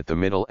operating at the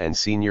middle and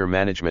senior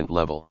management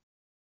level.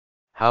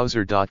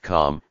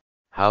 Hauser.com,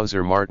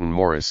 Hauser Martin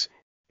Morris,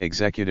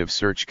 executive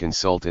search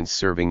consultants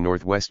serving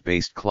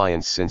Northwest-based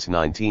clients since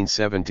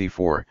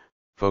 1974,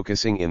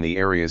 focusing in the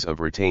areas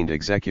of retained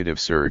executive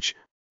search,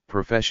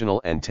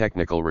 professional and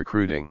technical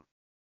recruiting.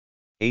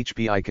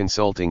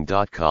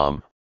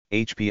 HPIConsulting.com,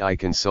 HPI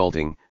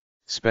Consulting,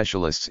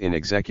 specialists in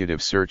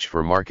executive search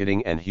for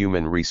marketing and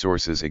human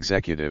resources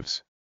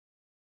executives.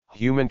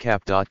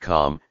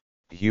 HumanCap.com,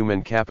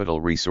 Human Capital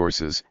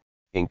Resources,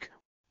 Inc.,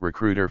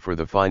 recruiter for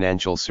the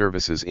financial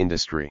services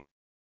industry.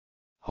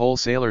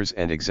 Wholesalers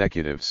and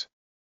executives.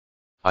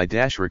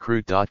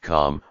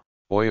 I-recruit.com,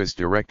 OYA's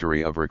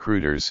directory of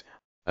recruiters,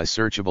 a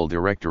searchable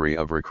directory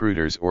of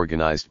recruiters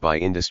organized by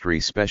industry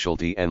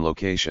specialty and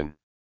location.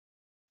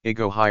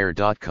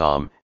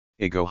 IGOHire.com,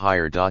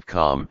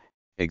 IGOHire.com,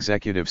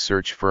 executive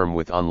search firm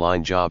with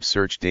online job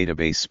search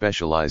database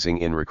specializing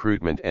in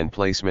recruitment and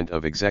placement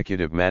of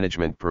executive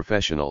management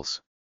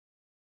professionals.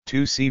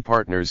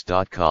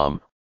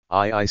 2cpartners.com,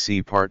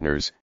 IIC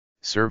Partners,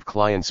 serve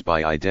clients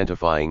by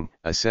identifying,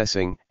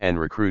 assessing, and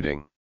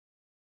recruiting.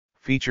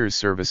 Features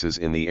services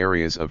in the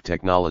areas of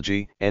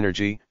technology,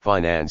 energy,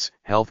 finance,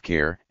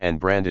 healthcare, and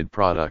branded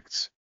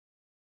products.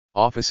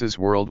 Offices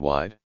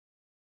worldwide.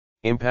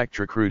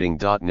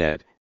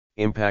 ImpactRecruiting.net,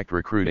 Impact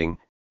Recruiting,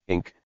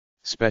 Inc.,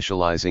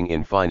 specializing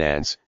in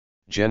finance,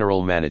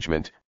 general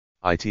management,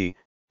 IT,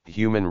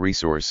 human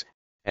resource,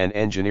 and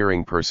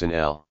engineering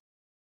personnel.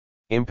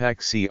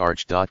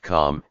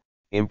 ImpactSearch.com,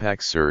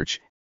 Impact Search,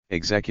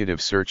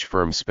 executive search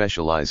firm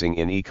specializing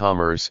in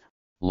e-commerce,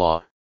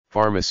 law,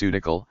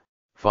 pharmaceutical,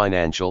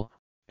 financial,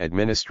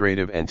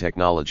 administrative and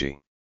technology.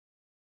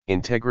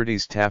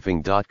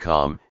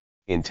 IntegrityStaffing.com,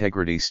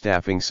 Integrity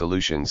Staffing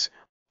Solutions,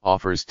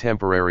 offers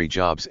temporary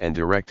jobs and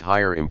direct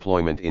hire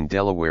employment in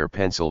Delaware,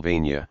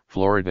 Pennsylvania,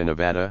 Florida,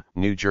 Nevada,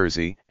 New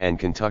Jersey, and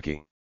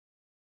Kentucky.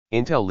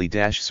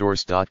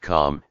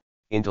 Intelli-source.com,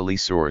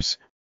 IntelliSource,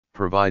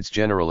 provides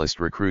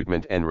generalist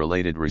recruitment and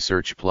related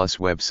research plus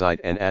website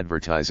and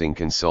advertising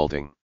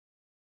consulting.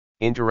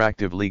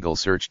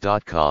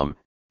 InteractiveLegalSearch.com,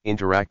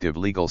 Interactive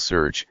Legal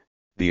Search,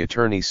 the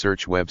attorney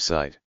search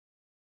website.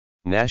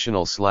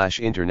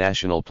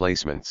 National/international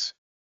placements.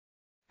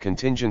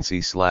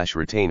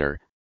 Contingency/retainer,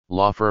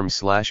 law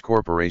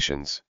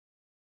firms/corporations.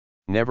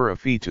 Never a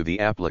fee to the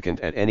applicant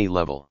at any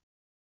level.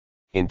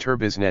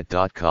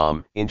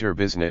 Interbiznet.com,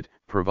 Interbiznet,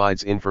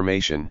 provides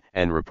information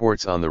and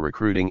reports on the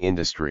recruiting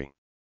industry.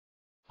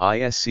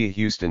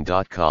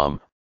 ISCHouston.com,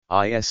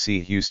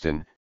 ISC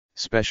Houston,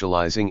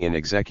 specializing in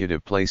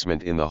executive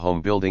placement in the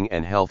home building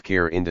and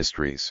healthcare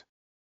industries.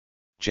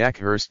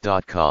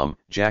 JackHurst.com,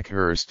 Jack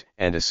Hurst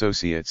and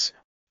Associates,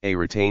 a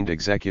retained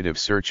executive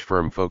search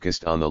firm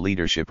focused on the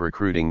leadership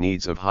recruiting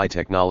needs of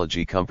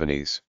high-technology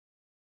companies.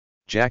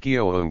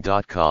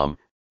 JackYoung.com,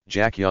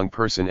 Jack Young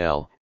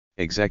Personnel,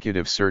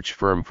 executive search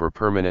firm for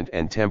permanent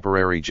and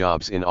temporary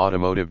jobs in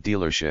automotive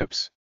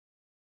dealerships.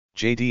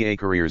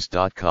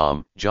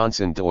 JDAcareers.com,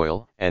 Johnson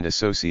Doyle and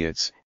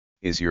Associates,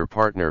 is your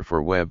partner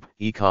for web,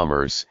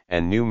 e-commerce,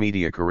 and new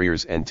media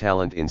careers and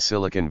talent in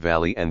Silicon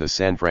Valley and the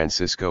San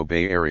Francisco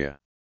Bay Area.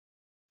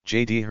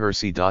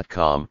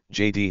 JDHersey.com,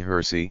 JD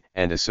Hersey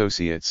and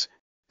Associates,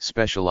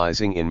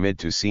 specializing in mid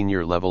to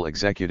senior level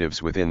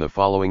executives within the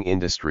following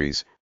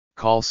industries: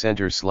 call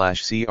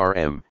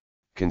center/CRM,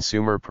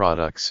 consumer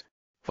products,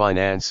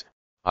 finance,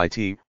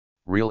 IT,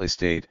 real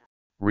estate,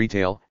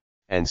 retail,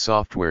 and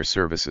software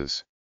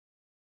services.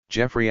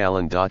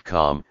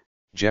 JeffreyAllen.com,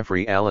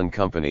 Jeffrey Allen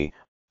Company,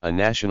 a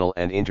national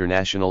and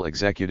international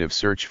executive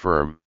search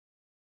firm.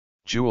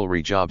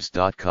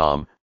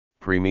 JewelryJobs.com,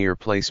 Premier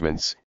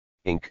Placements,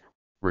 Inc.,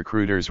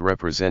 recruiters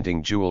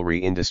representing jewelry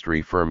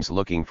industry firms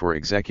looking for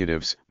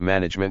executives,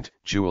 management,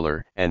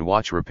 jeweler, and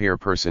watch repair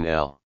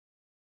personnel.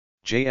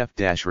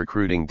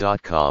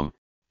 JF-recruiting.com,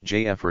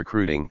 JF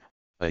Recruiting,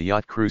 a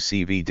yacht crew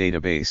CV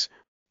database,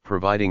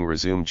 providing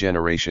resume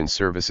generation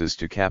services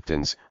to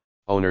captains,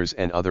 owners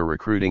and other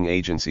recruiting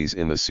agencies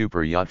in the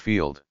super yacht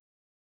field.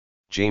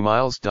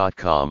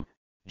 JMiles.com,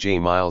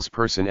 JMiles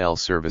Personnel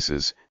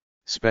Services,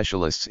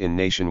 specialists in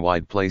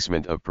nationwide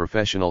placement of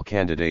professional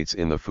candidates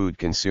in the food,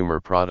 consumer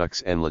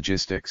products and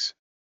logistics.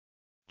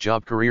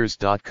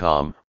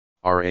 JobCareers.com,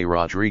 R.A.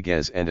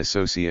 Rodriguez and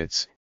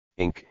Associates,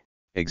 Inc.,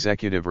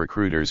 executive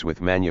recruiters with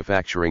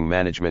manufacturing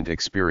management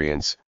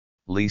experience,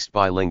 least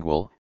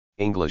bilingual,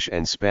 English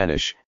and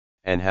Spanish,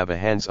 and have a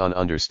hands-on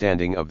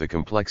understanding of the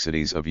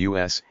complexities of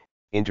U.S.,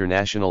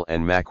 international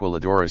and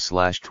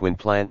maquiladora/twin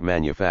plant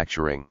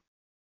manufacturing.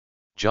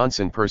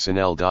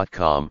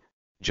 JohnsonPersonnel.com,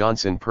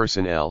 Johnson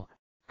Personnel,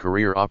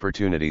 career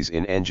opportunities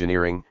in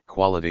engineering,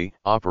 quality,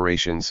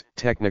 operations,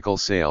 technical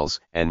sales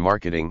and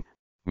marketing,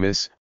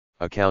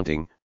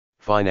 accounting,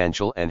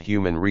 financial and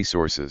human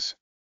resources.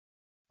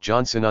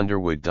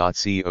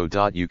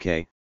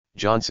 JohnsonUnderwood.co.uk,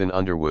 Johnson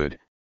Underwood,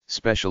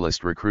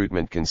 specialist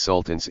recruitment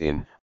consultants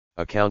in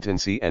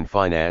accountancy and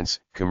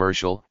finance,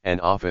 commercial and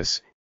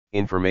office,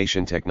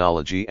 information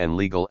technology and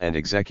legal and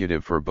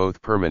executive for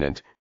both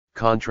permanent,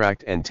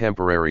 contract and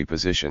temporary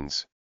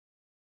positions.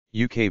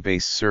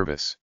 UK-based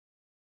service.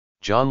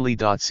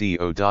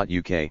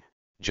 JohnLee.co.uk,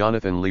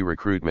 Jonathan Lee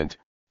Recruitment,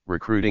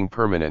 recruiting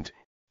permanent,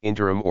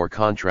 interim or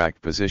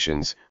contract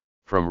positions,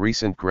 from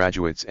recent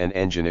graduates and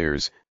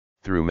engineers,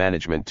 through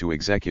management to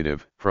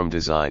executive, from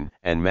design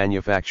and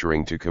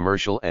manufacturing to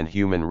commercial and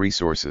human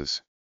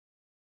resources.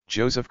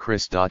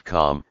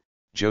 JosephChris.com,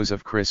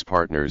 Joseph Chris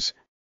Partners,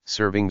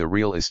 serving the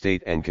real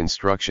estate and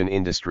construction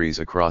industries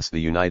across the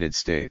United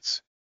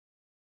States.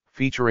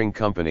 featuring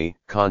company,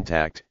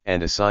 contact,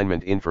 and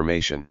assignment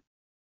information.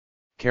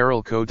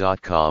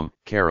 carolco.com,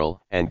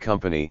 Carol and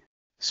Company,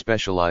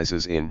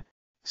 specializes in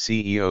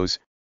CEOs,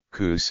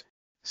 COOs,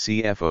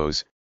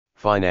 CFOs,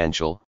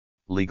 financial,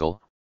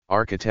 legal,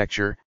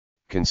 architecture,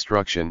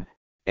 construction,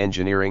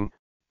 engineering,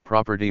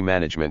 property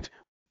management,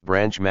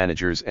 branch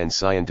managers and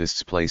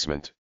scientists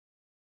placement.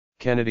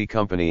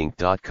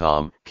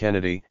 KennedyCompanyInc.com,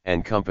 Kennedy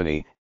and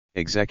Company,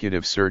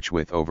 executive search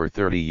with over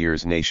 30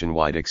 years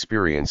nationwide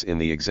experience in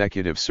the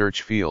executive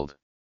search field.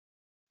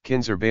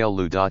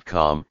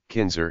 KinzerBailLo.com,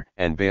 Kinzer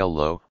and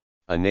Baillo,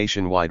 a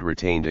nationwide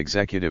retained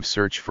executive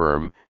search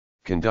firm,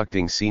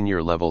 conducting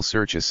senior-level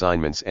search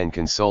assignments and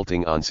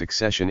consulting on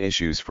succession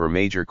issues for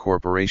major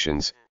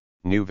corporations,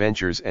 new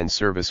ventures and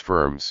service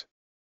firms.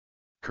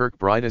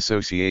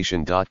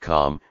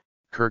 KirkBrideAssociation.com,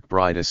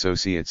 Kirkbride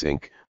Associates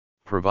Inc.,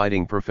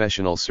 providing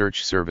professional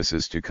search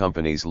services to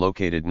companies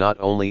located not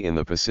only in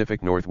the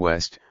Pacific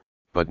Northwest,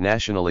 but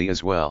nationally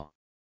as well.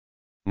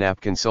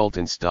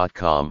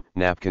 NAPConsultants.com,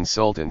 NAP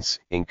Consultants,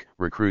 Inc.,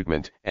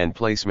 recruitment and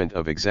placement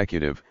of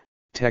executive,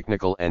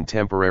 technical and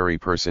temporary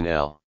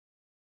personnel.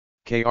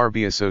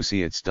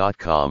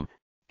 KRBAssociates.com,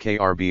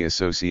 KRB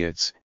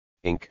Associates,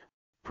 Inc.,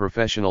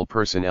 professional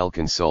personnel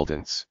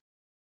consultants.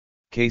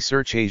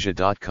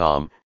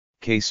 KSearchAsia.com,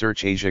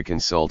 KSearch Asia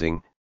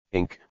Consulting,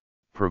 Inc.,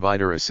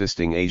 provider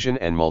assisting Asian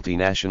and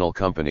multinational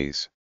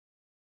companies.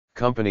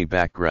 Company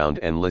background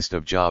and list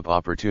of job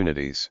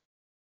opportunities.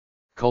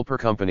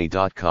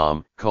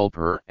 Culpercompany.com,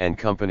 Culper and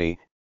Company,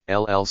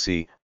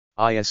 LLC,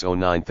 ISO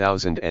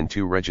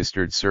 9002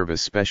 registered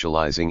service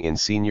specializing in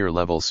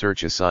senior-level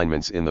search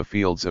assignments in the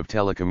fields of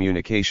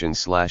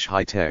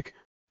telecommunications/high-tech,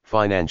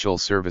 financial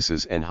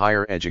services and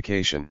higher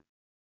education.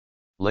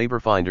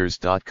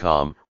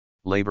 LaborFinders.com,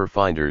 Labor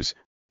Finders,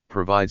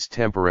 provides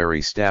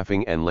temporary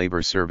staffing and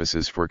labor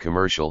services for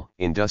commercial,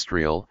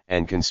 industrial,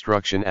 and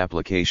construction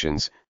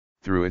applications,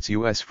 through its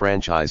U.S.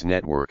 franchise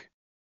network.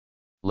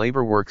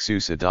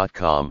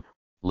 LaborWorksUSA.com,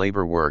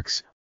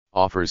 LaborWorks,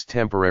 offers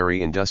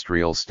temporary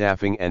industrial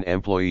staffing and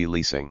employee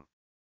leasing.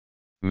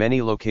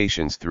 Many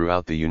locations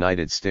throughout the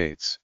United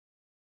States.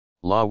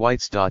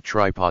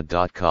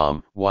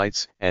 LawWhites.Tripod.com,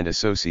 Whites and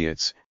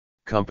Associates,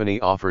 company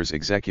offers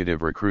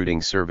executive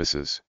recruiting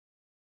services.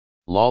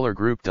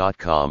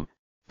 LawlerGroup.com,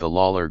 the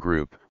Lawler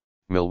Group,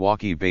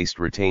 Milwaukee-based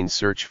retained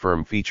search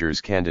firm features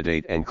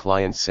candidate and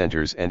client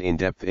centers and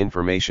in-depth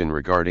information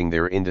regarding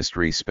their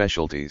industry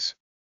specialties.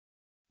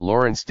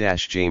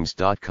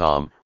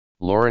 Lawrence-James.com,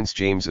 Lawrence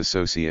James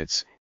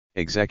Associates,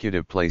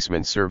 executive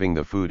placement serving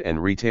the food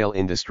and retail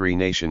industry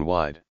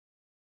nationwide.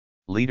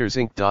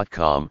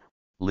 LeadersInc.com,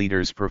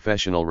 Leaders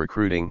Professional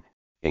Recruiting,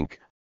 Inc.,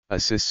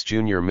 assists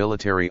junior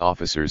military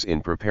officers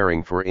in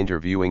preparing for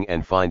interviewing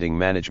and finding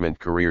management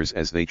careers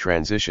as they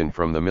transition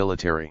from the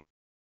military.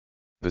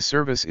 The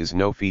service is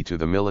no fee to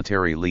the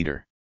military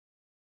leader.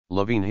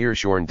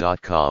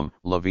 LevineHirschhorn.com,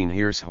 Levine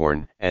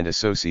Hirschhorn and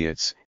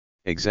Associates,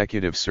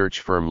 executive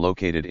search firm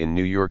located in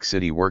New York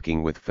City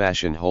working with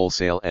fashion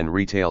wholesale and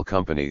retail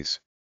companies.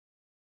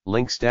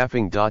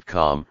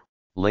 LinkStaffing.com,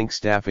 Link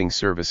Staffing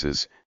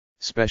Services,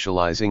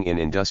 specializing in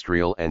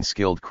industrial and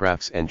skilled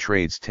crafts and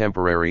trades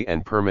temporary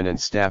and permanent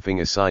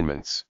staffing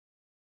assignments.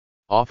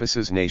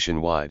 Offices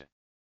nationwide.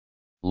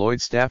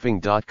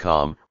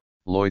 LloydStaffing.com,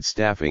 Lloyd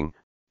Staffing,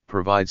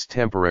 provides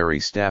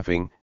temporary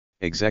staffing,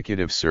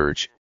 executive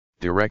search,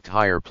 direct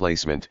hire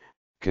placement,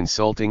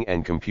 consulting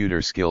and computer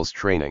skills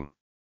training.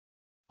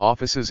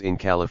 Offices in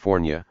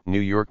California, New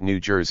York, New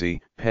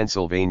Jersey,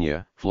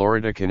 Pennsylvania,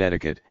 Florida,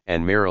 Connecticut,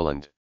 and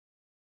Maryland.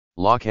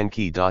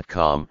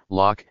 LockandKey.com,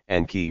 Lock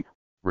and Key,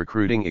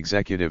 recruiting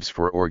executives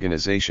for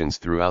organizations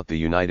throughout the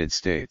United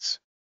States.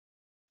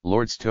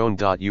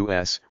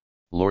 Lordstone.us,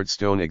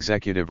 Lordstone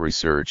Executive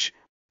Research,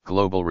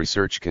 global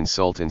research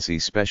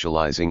consultancy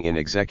specializing in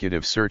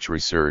executive search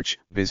research,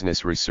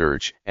 business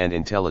research, and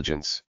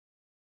intelligence.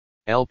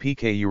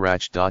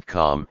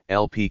 LPKURACH.com,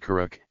 LP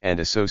Kuruk and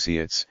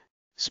Associates,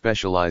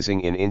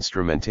 specializing in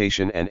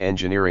instrumentation and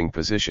engineering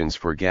positions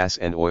for gas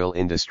and oil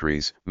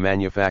industries,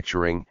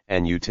 manufacturing,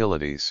 and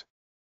utilities.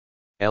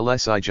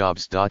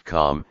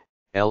 LSIJobs.com,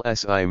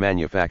 LSI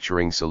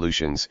Manufacturing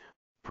Solutions,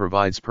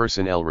 provides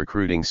personnel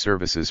recruiting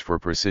services for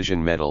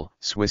precision metal,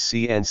 Swiss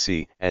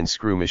CNC, and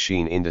screw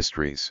machine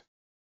industries.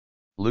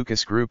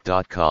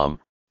 LucasGroup.com,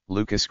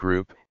 Lucas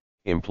Group,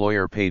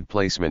 employer paid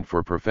placement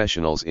for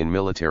professionals in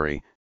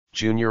military,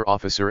 junior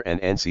officer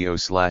and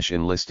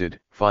NCO/enlisted,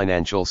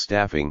 financial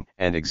staffing,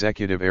 and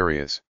executive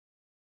areas.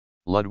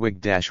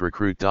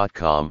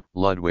 Ludwig-recruit.com,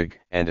 Ludwig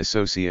and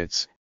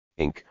Associates,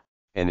 Inc.,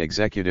 an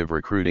executive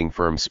recruiting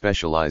firm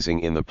specializing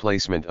in the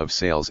placement of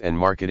sales and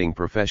marketing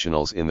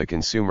professionals in the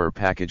consumer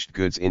packaged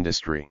goods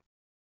industry.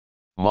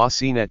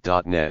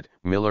 Mossinet.net,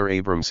 Miller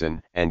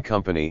Abramson and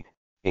Company,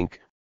 Inc.,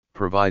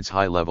 provides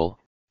high-level,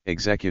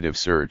 executive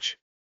search.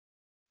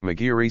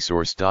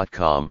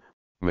 McGeeResource.com,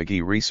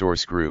 McGee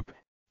Resource Group,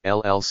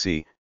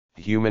 LLC,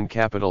 human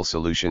capital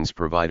solutions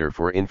provider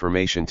for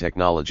information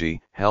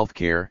technology,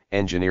 healthcare,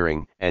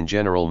 engineering, and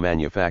general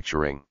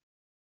manufacturing.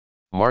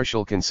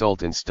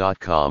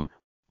 MarshallConsultants.com,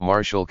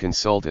 Marshall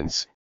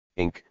Consultants,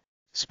 Inc.,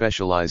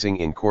 specializing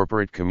in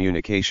corporate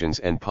communications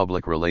and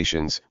public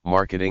relations,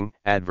 marketing,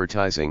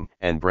 advertising,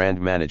 and brand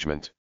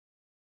management.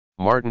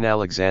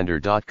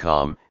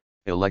 MartinAlexander.com,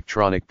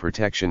 electronic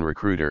protection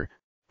recruiter,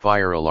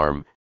 fire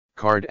alarm,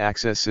 card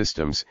access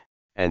systems,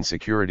 and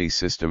security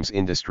systems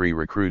industry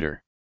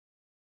recruiter.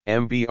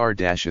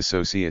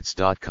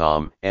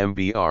 MBR-Associates.com,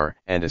 MBR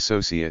and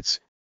Associates,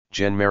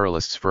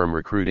 generalists firm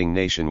recruiting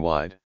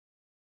nationwide.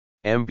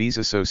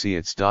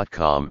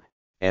 MBSAssociates.com,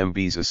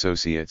 MB's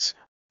Associates,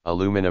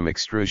 aluminum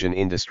extrusion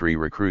industry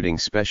recruiting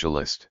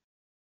specialist.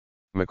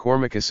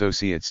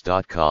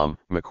 McCormickassociates.com,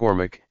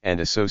 McCormick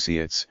and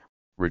Associates,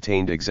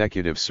 retained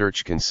executive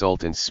search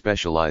consultants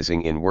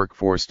specializing in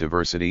workforce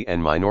diversity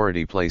and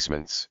minority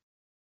placements.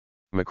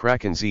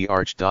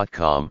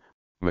 McCrackenZarch.com,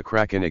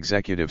 McCracken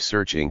Executive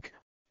Search Inc.,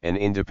 an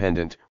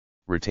independent,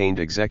 retained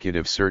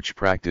executive search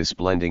practice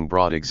blending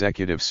broad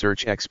executive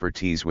search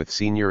expertise with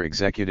senior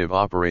executive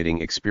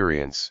operating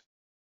experience.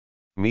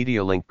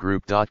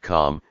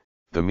 MediaLinkGroup.com,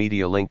 the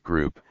MediaLink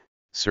Group,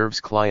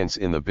 serves clients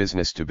in the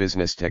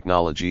business-to-business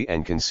technology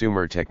and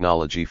consumer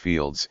technology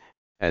fields,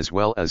 as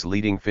well as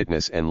leading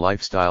fitness and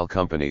lifestyle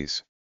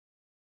companies.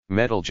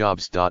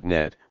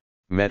 MetalJobs.net,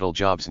 Metal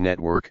Jobs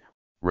Network,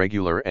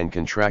 regular and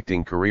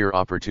contracting career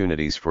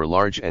opportunities for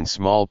large and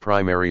small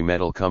primary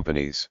metal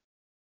companies.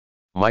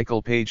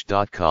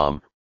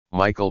 MichaelPage.com,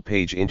 Michael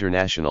Page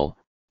International,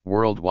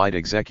 worldwide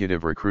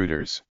executive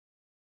recruiters.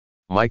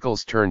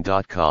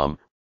 MichaelStern.com,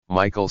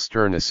 Michael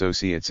Stern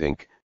Associates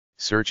Inc.,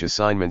 search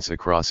assignments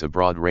across a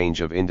broad range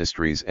of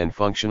industries and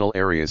functional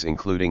areas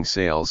including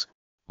sales,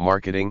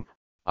 marketing,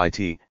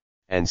 IT,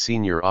 and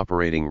senior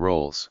operating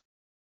roles.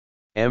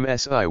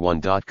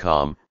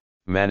 MSI1.com,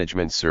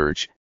 Management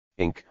Search,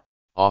 Inc.,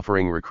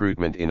 offering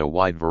recruitment in a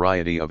wide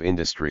variety of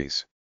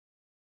industries.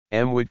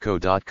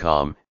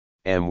 MWoodco.com,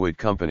 Wood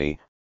Company,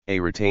 a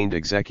retained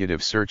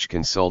executive search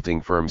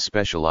consulting firm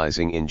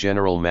specializing in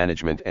general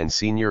management and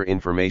senior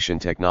information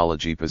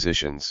technology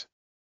positions.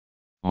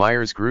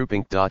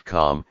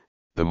 MyersGroupInc.com,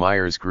 the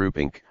Myers Group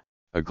Inc.,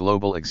 a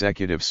global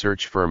executive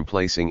search firm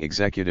placing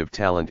executive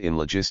talent in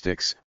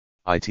logistics,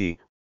 IT,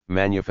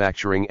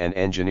 manufacturing and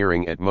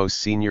engineering at most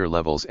senior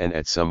levels and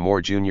at some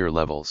more junior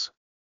levels.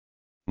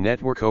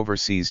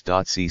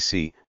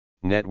 NetworkOverseas.cc,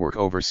 Network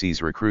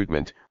Overseas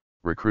Recruitment,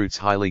 recruits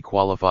highly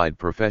qualified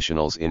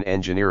professionals in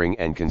engineering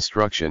and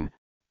construction,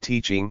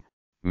 teaching,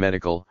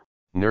 medical,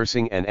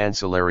 nursing and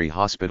ancillary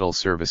hospital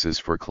services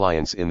for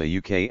clients in the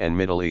UK and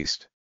Middle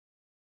East.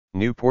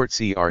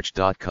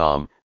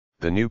 NewportSearch.com,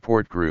 the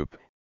Newport Group,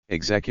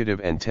 executive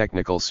and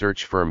technical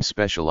search firm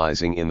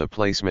specializing in the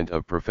placement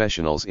of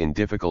professionals in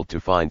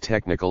difficult-to-find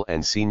technical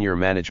and senior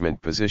management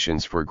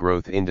positions for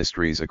growth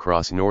industries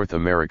across North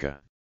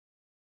America.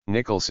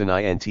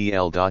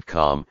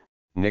 NicholsonIntl.com,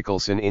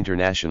 Nicholson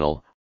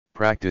International,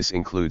 practice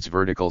includes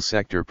vertical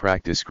sector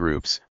practice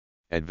groups,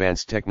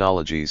 advanced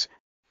technologies,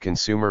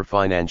 consumer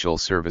financial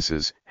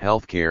services,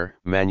 healthcare,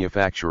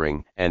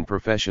 manufacturing, and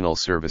professional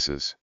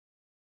services.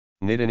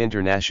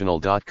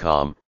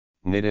 NiddenInternational.com,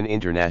 Nidden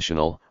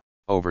International,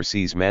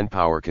 overseas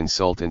manpower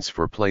consultants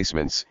for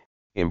placements,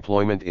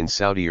 employment in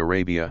Saudi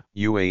Arabia,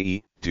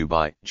 UAE,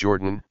 Dubai,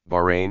 Jordan,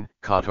 Bahrain,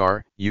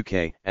 Qatar,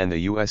 UK, and the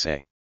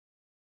USA.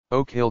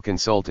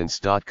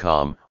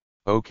 OakHillConsultants.com,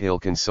 Oak Hill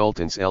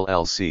Consultants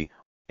LLC,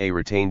 a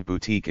retained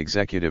boutique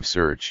executive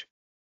search.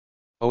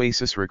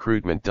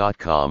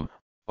 OasisRecruitment.com,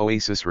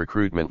 Oasis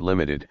Recruitment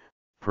Limited,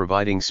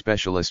 providing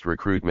specialist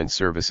recruitment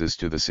services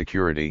to the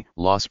security,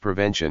 loss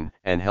prevention,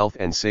 and health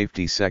and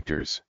safety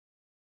sectors.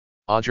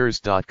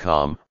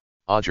 Odgers.com,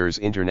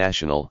 Odgers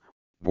International,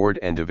 board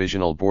and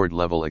divisional board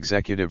level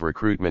executive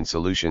recruitment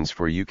solutions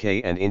for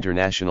UK and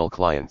international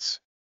clients.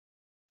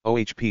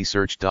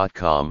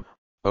 OHPSearch.com,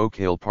 Oak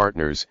Hill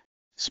Partners,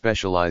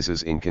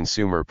 specializes in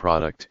consumer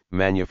product,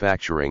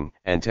 manufacturing,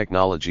 and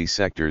technology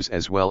sectors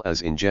as well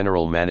as in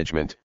general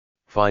management,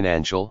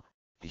 financial,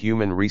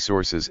 human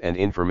resources and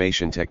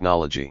information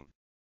technology.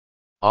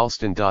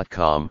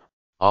 Alston.com,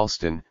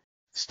 Alston,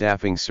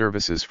 staffing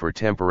services for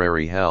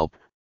temporary help,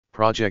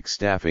 project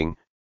staffing,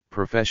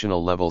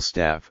 professional level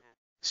staff,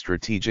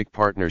 strategic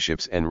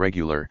partnerships and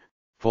regular,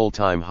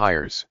 full-time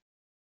hires.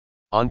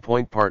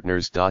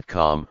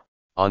 OnPointPartners.com,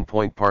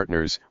 OnPoint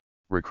Partners,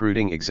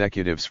 recruiting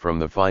executives from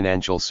the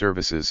financial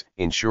services,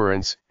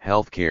 insurance,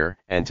 healthcare,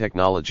 and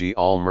technology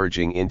all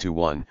merging into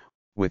one,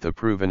 with a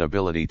proven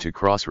ability to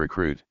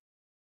cross-recruit.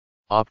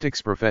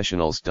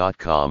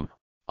 OpticsProfessionals.com,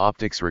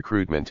 Optics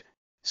Recruitment,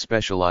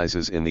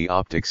 specializes in the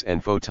optics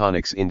and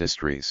photonics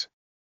industries.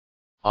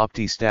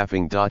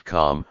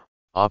 OptiStaffing.com,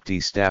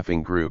 Opti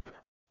Staffing Group,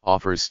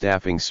 offers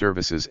staffing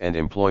services and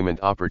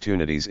employment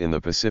opportunities in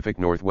the Pacific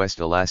Northwest,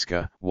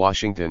 Alaska,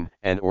 Washington,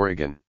 and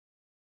Oregon.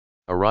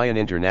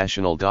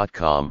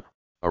 OrionInternational.com,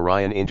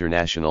 Orion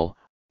International,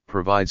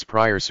 provides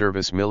prior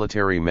service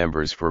military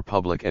members for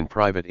public and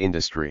private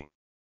industry.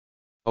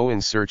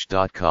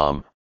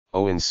 OwenSearch.com,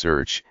 Owen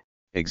Search,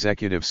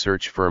 executive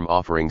search firm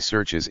offering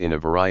searches in a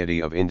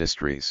variety of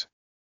industries.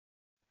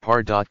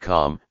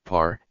 Par.com,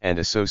 Par and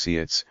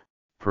Associates,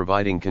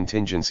 providing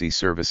contingency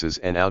services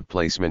and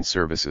outplacement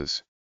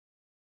services.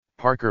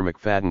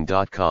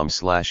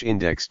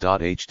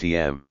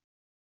 parkermcfadden.com/index.htm.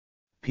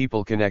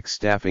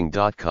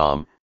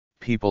 peopleconnectstaffing.com,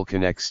 People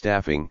Connect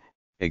Staffing,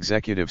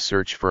 executive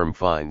search firm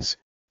finds,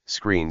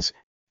 screens,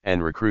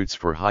 and recruits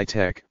for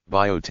high-tech,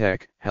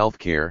 biotech,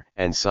 healthcare,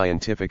 and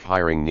scientific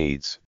hiring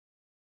needs.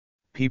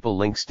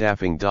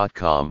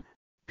 peoplelinkstaffing.com,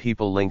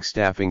 People Link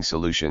Staffing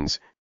Solutions,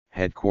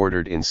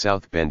 headquartered in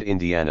South Bend,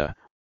 Indiana,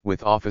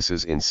 with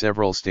offices in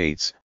several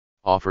states,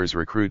 offers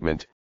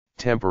recruitment,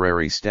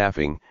 temporary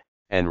staffing,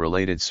 and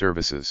related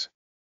services.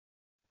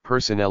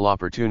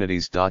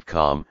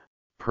 personnelopportunities.com,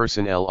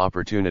 Personnel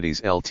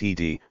Opportunities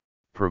Ltd.,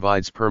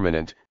 provides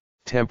permanent,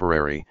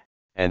 temporary,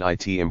 and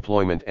IT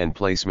employment and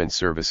placement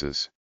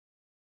services.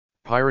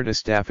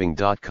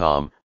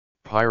 piratestaffing.com,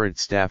 Pirate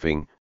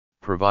Staffing,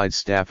 provides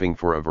staffing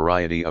for a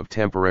variety of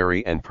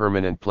temporary and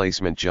permanent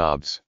placement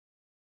jobs.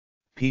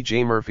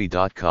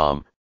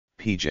 pjmurphy.com,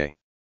 PJ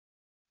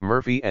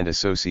Murphy &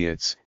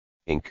 Associates,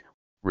 Inc.,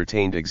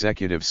 retained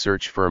executive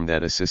search firm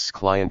that assists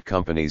client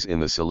companies in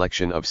the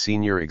selection of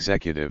senior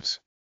executives.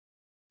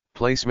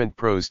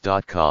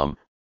 placementpros.com,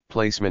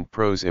 Placement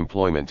Pros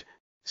employment,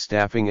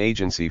 staffing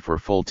agency for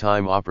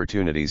full-time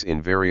opportunities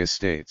in various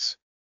states.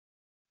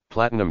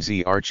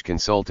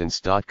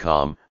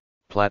 platinumzarchconsultants.com,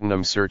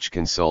 Platinum Search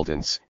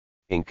Consultants,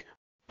 Inc.,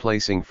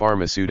 placing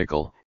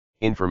pharmaceutical,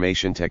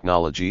 information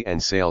technology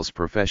and sales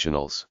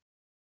professionals.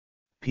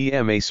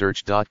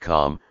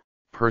 pmasearch.com,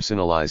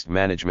 Personalized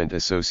Management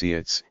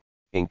Associates,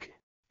 Inc.,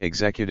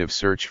 executive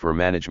search for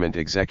management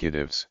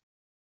executives.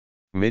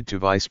 Mid to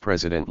vice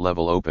president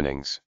level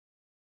openings.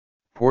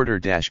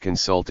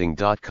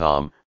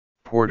 porter-consulting.com,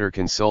 Porter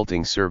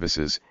Consulting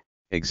Services,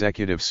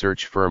 executive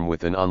search firm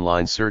with an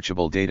online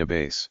searchable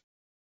database.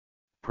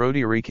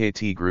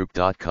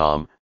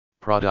 prodirect.group.com,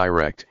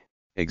 ProDirect,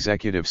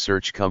 executive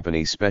search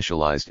company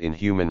specialized in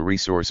human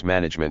resource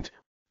management,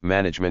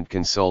 management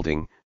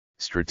consulting,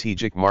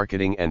 strategic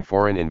marketing and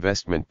foreign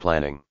investment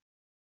planning.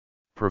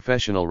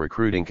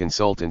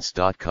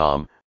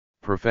 professionalrecruitingconsultants.com,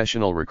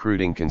 Professional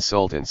Recruiting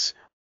Consultants,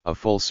 a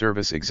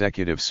full-service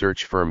executive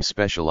search firm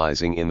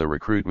specializing in the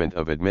recruitment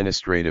of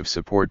administrative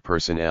support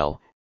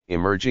personnel,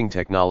 emerging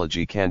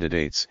technology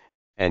candidates,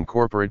 and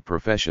corporate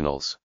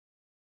professionals.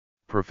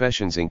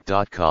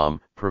 professionsinc.com,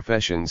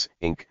 Professions,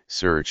 Inc.,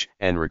 search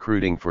and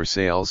recruiting for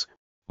sales,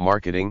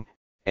 marketing,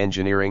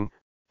 engineering,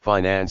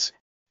 finance,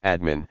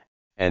 admin,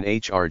 and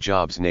HR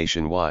jobs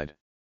nationwide.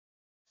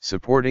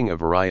 Supporting a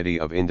variety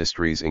of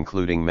industries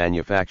including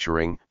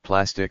manufacturing,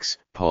 plastics,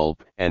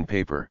 pulp, and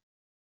paper.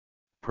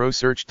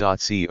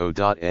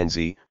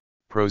 prosearch.co.nz,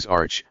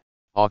 ProsArch,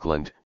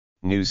 Auckland,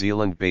 New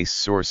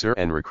Zealand-based sourcer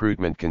and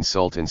recruitment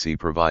consultancy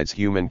provides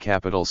human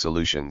capital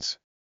solutions.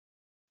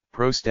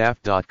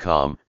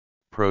 prostaff.com,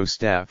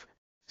 ProStaff,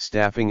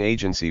 staffing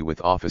agency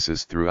with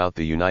offices throughout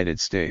the United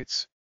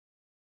States.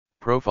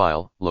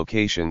 Profile,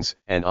 locations,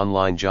 and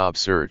online job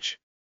search.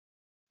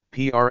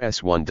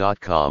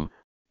 prs1.com,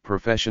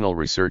 Professional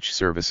Research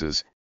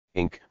Services,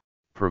 Inc.,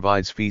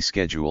 provides fee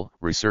schedule,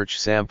 research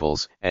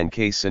samples, and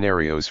case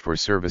scenarios for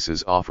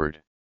services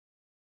offered.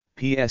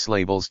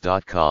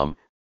 pslabels.com,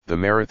 The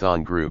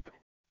Marathon Group,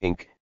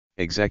 Inc.,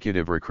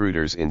 executive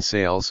recruiters in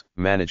sales,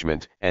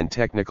 management, and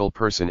technical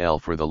personnel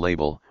for the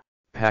label,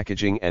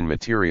 packaging and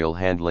material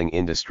handling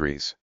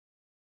industries.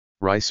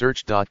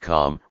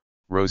 Research.com,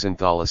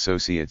 Rosenthal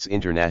Associates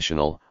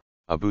International,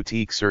 a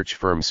boutique search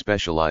firm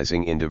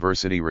specializing in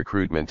diversity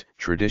recruitment,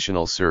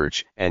 traditional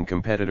search, and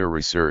competitor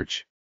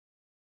research.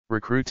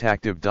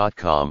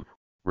 RecruitActive.com,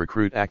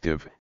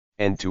 RecruitActive,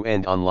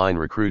 end-to-end online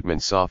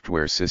recruitment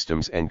software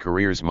systems and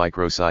careers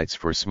microsites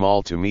for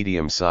small to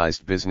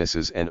medium-sized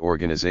businesses and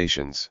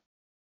organizations.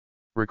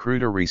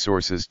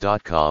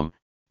 RecruiterResources.com,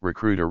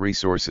 Recruiter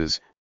Resources,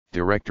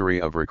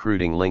 directory of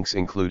recruiting links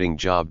including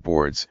job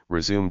boards,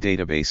 resume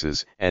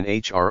databases, and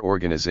HR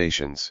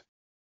organizations.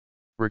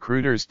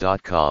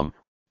 Recruiters.com,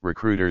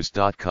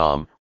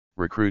 Recruiters.com,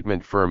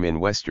 recruitment firm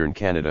in Western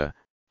Canada.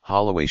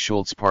 Holloway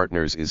Schultz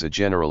Partners is a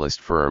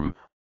generalist firm,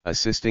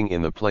 assisting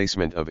in the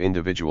placement of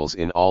individuals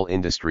in all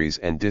industries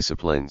and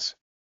disciplines.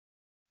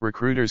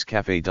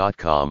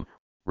 RecruitersCafe.com,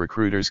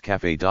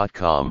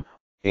 RecruitersCafe.com,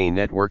 a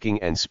networking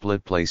and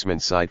split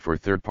placement site for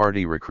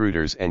third-party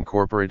recruiters and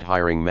corporate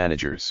hiring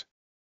managers.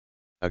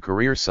 A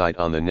career site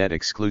on the net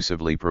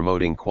exclusively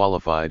promoting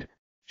qualified,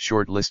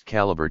 shortlist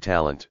caliber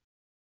talent.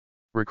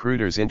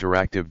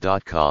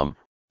 RecruitersInteractive.com,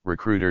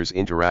 Recruiters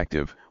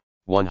Interactive,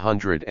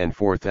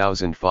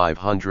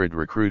 104,500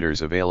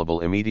 recruiters available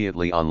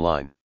immediately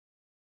online.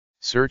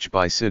 Search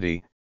by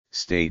city,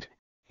 state,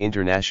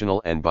 international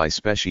and by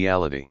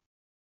speciality.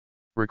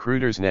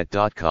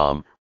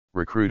 RecruitersNet.com,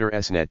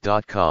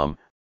 RecruitersNet.com,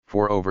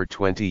 for over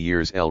 20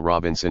 years L.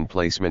 Robinson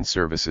Placement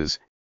Services,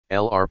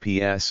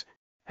 LRPS,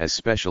 has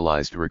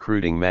specialized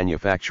recruiting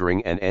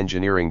manufacturing and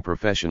engineering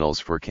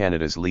professionals for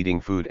Canada's leading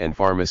food and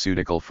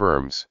pharmaceutical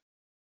firms.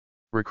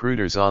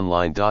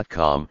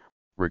 RecruitersOnline.com,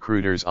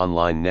 Recruiters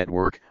Online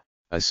Network,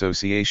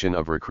 association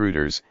of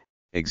recruiters,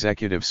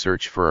 executive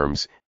search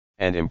firms,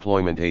 and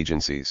employment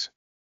agencies.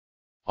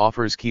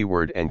 Offers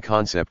keyword and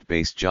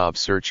concept-based job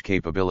search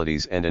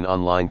capabilities and an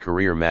online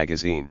career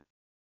magazine.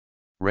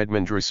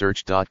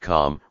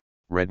 RedmondResearch.com,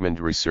 Redmond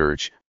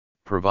Research,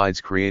 provides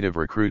creative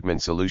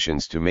recruitment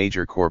solutions to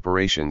major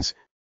corporations,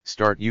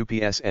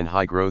 start-ups and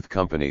high-growth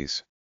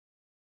companies.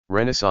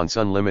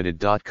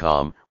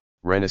 RenaissanceUnlimited.com,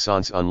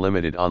 Renaissance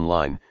Unlimited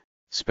Online,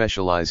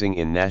 specializing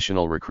in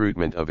national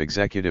recruitment of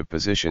executive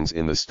positions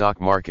in the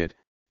stock market,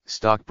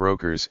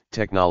 stockbrokers,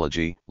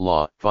 technology,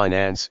 law,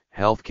 finance,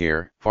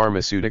 healthcare,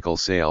 pharmaceutical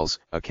sales,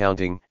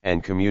 accounting,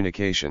 and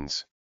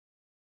communications.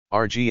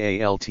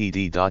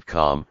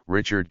 RGALTD.com,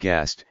 Richard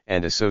Gast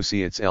and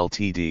Associates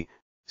Ltd.,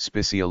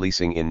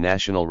 specializing in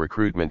national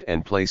recruitment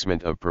and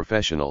placement of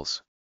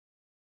professionals.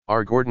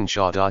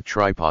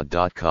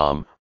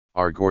 RGordonshaw.tripod.com,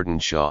 R. Gordon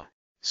Shaw,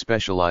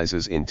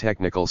 specializes in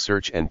technical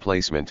search and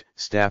placement,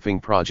 staffing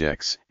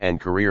projects,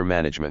 and career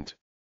management.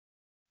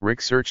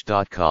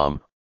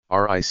 RICsearch.com,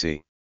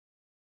 RIC.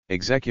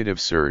 Executive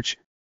Search,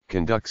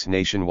 conducts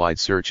nationwide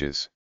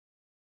searches.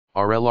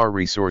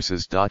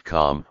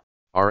 RLRresources.com,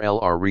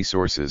 RLR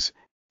Resources,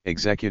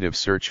 executive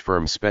search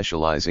firm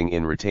specializing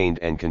in retained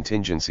and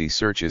contingency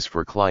searches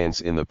for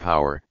clients in the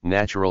power,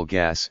 natural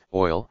gas,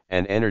 oil,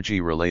 and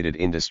energy-related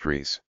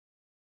industries.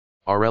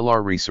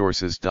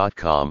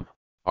 RLRresources.com,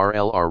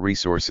 RLR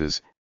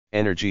Resources,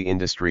 energy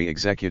industry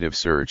executive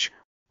search,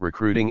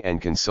 recruiting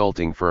and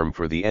consulting firm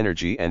for the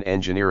energy and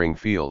engineering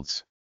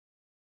fields.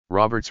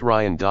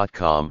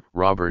 RobertsRyan.com,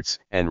 Roberts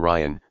and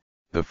Ryan,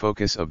 the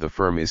focus of the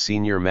firm is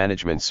senior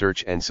management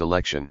search and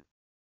selection.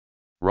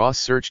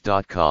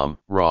 RossSearch.com,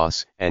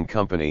 Ross and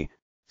Company,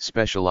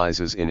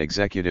 specializes in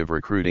executive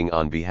recruiting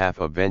on behalf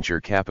of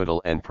venture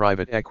capital and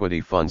private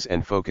equity funds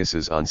and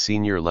focuses on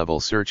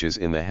senior-level searches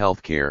in the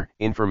healthcare,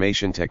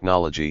 information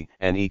technology,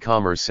 and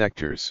e-commerce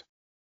sectors.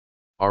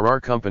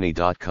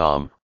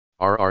 RRCompany.com,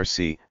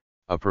 RRC,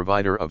 a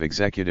provider of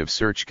executive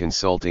search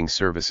consulting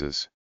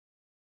services.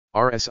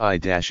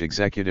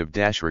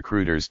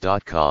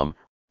 RSI-executive-recruiters.com,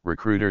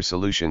 Recruiter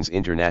Solutions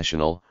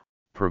International,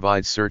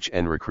 provides search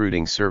and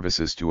recruiting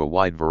services to a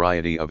wide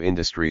variety of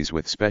industries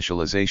with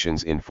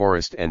specializations in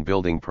forest and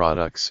building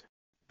products,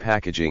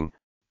 packaging,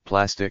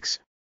 plastics,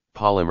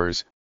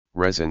 polymers,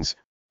 resins,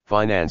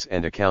 finance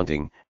and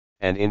accounting,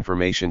 and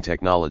information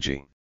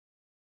technology.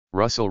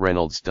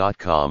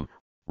 RussellReynolds.com,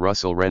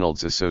 Russell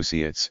Reynolds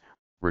Associates,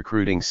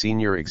 recruiting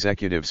senior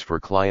executives for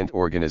client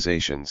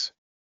organizations.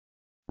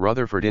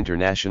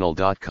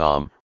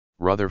 RutherfordInternational.com,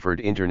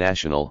 Rutherford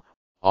International,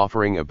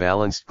 offering a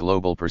balanced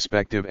global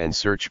perspective and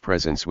search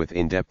presence with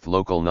in-depth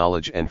local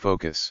knowledge and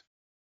focus.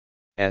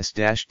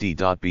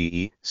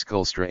 S-D.be,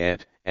 Skulstra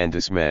and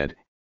Desmed,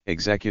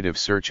 executive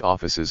search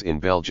offices in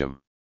Belgium.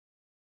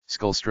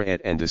 Skulstra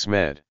and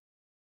Desmed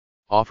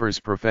offers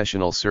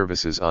professional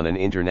services on an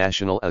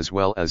international as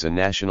well as a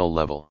national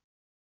level.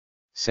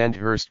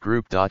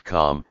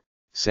 Sandhurstgroup.com,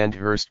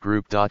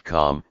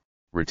 Sandhurstgroup.com,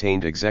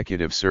 retained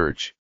executive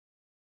search.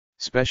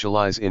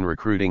 Specialize in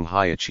recruiting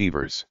high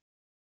achievers.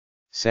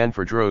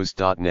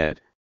 SanfordRose.net,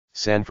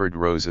 Sanford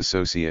Rose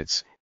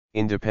Associates,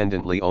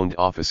 independently owned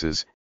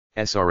offices,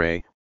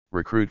 SRA,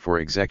 recruit for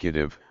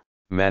executive,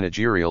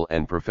 managerial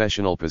and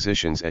professional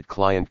positions at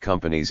client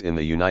companies in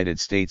the United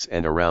States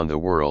and around the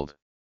world.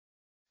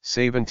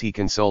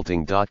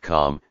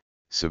 SavantConsulting.com,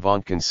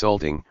 Savant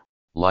Consulting,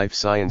 life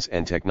science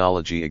and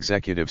technology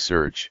executive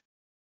search.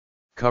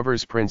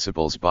 Covers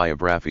principles,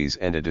 biographies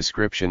and a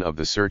description of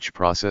the search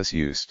process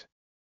used.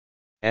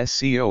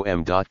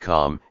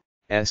 SCOM.com,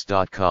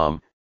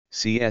 S.com,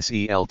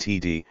 CSE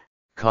Ltd,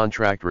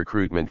 contract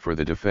recruitment for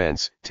the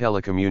defense,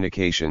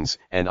 telecommunications,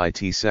 and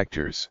IT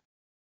sectors.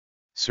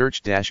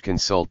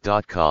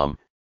 Search-consult.com,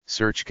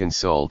 Search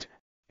Consult,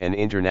 an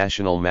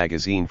international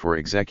magazine for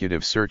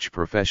executive search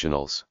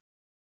professionals.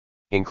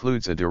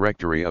 Includes a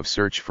directory of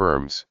search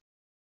firms.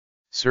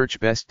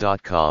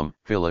 Searchbest.com,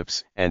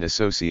 Phillips and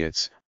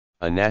Associates,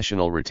 a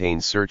national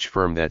retained search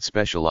firm that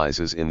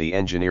specializes in the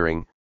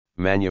engineering,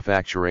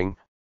 manufacturing,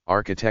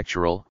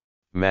 architectural,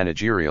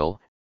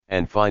 managerial,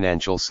 and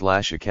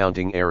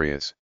financial/accounting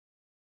areas.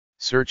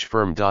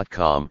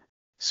 Searchfirm.com,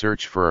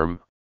 Search Firm,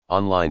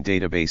 online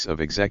database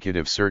of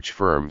executive search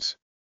firms.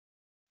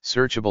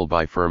 Searchable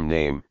by firm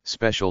name,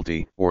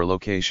 specialty, or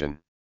location.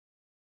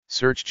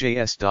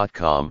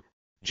 Searchjs.com,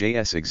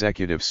 JS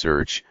Executive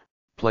Search,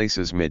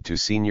 places mid to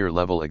senior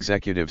level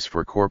executives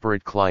for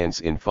corporate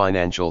clients in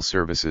financial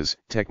services,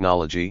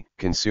 technology,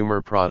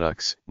 consumer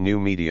products, new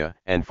media,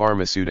 and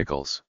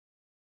pharmaceuticals.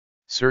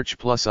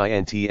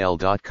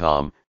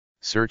 SearchPlusIntl.com,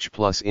 Search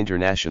Plus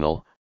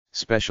International,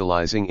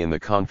 specializing in the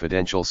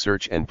confidential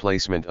search and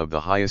placement of the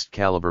highest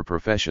caliber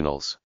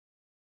professionals.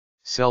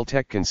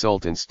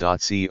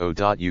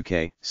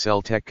 CellTechConsultants.co.uk,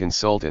 CellTech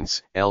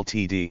Consultants,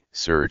 Ltd,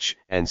 search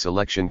and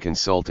selection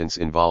consultants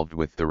involved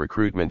with the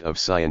recruitment of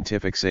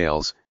scientific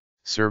sales,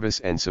 service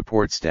and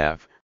support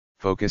staff,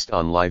 focused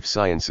on life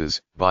sciences,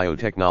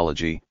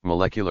 biotechnology,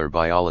 molecular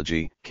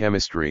biology,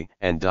 chemistry,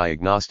 and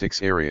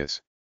diagnostics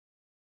areas.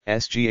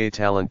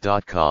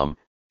 SGATalent.com,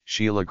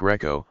 Sheila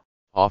Greco,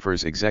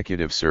 offers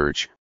executive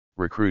search,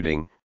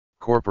 recruiting,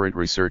 corporate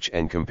research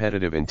and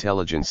competitive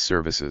intelligence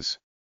services.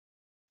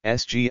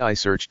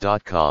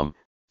 SGISearch.com,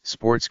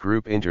 Sports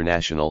Group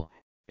International,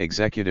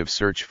 executive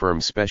search firm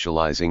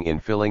specializing in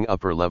filling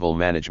upper-level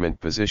management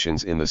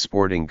positions in the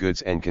sporting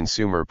goods and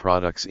consumer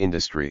products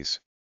industries.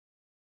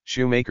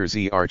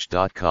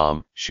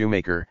 ShoemakerZarch.com,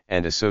 Shoemaker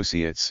and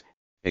Associates,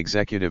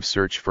 executive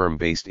search firm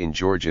based in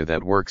Georgia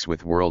that works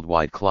with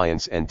worldwide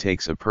clients and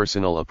takes a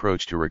personal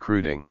approach to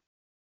recruiting.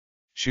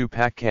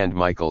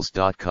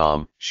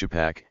 SchupackandMichaels.com,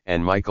 Schupack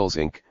and Michaels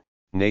Inc.,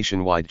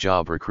 nationwide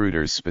job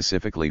recruiters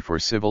specifically for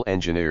civil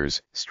engineers,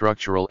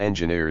 structural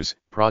engineers,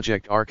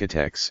 project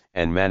architects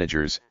and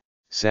managers,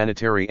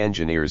 sanitary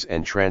engineers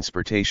and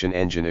transportation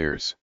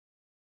engineers.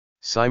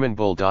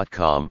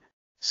 SimonBull.com,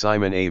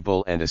 Simon A.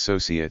 Bull and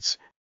Associates,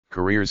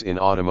 careers in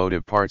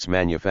automotive parts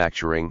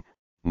manufacturing,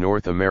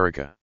 North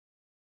America.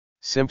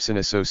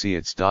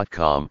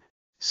 SimpsonAssociates.com,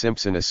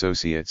 Simpson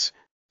Associates,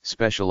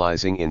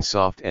 specializing in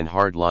soft and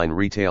hardline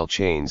retail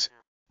chains,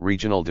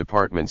 regional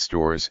department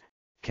stores,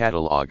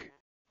 catalog,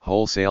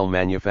 wholesale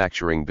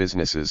manufacturing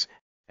businesses,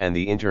 and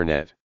the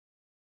Internet.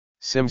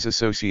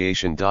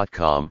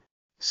 SimsAssociation.com,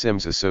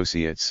 Sims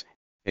Associates,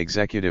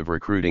 executive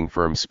recruiting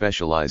firm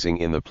specializing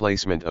in the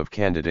placement of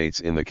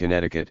candidates in the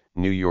Connecticut,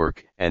 New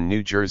York, and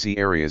New Jersey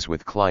areas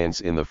with clients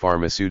in the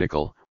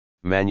pharmaceutical,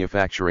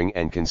 manufacturing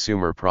and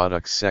consumer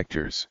products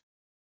sectors.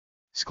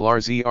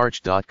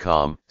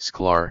 SclarZarch.com,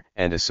 Sklar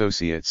and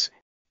Associates,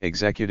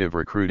 executive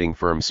recruiting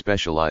firm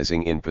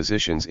specializing in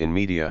positions in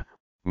media,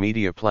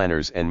 media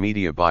planners and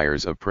media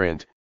buyers of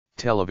print,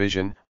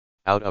 television,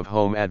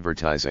 out-of-home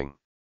advertising.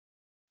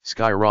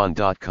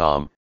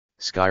 Skyron.com,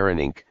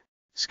 Skyron Inc.,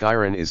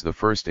 Skyron is the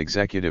first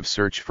executive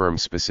search firm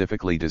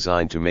specifically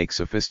designed to make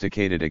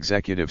sophisticated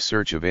executive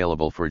search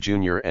available for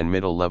junior and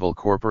middle-level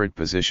corporate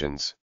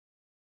positions.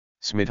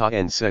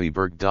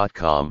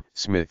 SmithAndSeberg.com,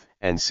 Smith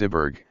and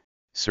Seberg,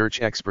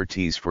 search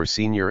expertise for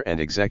senior and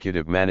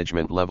executive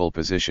management level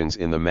positions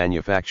in the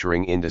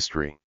manufacturing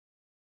industry.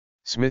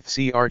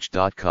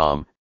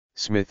 SmithSearch.com,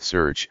 Smith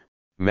Search,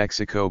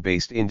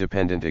 Mexico-based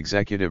independent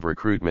executive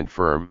recruitment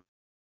firm,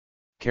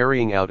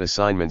 carrying out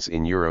assignments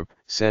in Europe,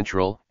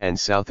 Central and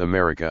South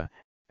America,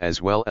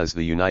 as well as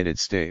the United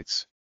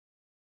States.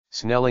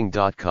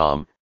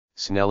 Snelling.com,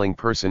 Snelling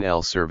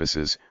Personnel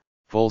Services,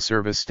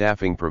 full-service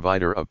staffing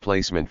provider of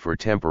placement for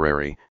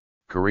temporary,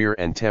 career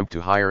and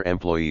temp-to-hire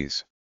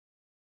employees.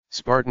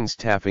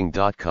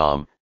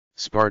 SpartanStaffing.com,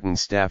 Spartan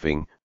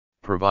Staffing,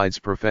 provides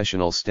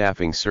professional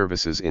staffing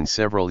services in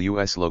several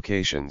U.S.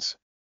 locations.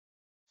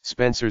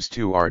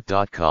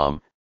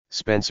 SpencerStewart.com,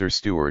 Spencer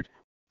Stewart,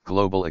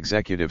 global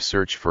executive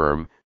search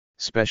firm,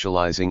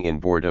 specializing in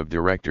board of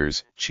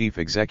directors, chief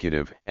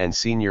executive, and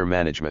senior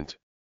management.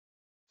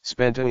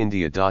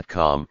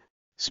 SpentaIndia.com,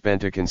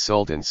 Spenta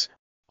Consultants,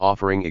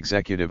 offering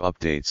executive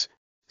updates,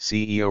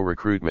 CEO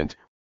recruitment,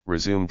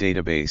 resume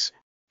database,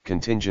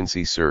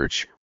 contingency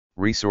search,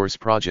 resource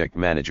project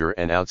manager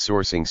and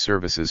outsourcing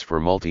services for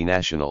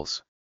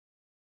multinationals.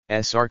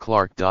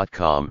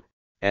 SRClark.com,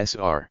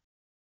 SR.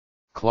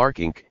 Clark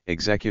Inc.,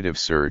 executive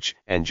search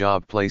and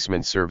job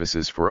placement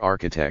services for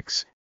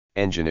architects,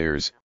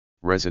 engineers,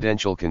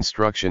 residential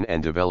construction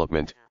and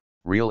development,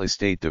 real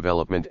estate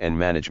development and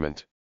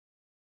management.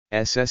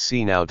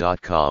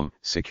 SSCnow.com,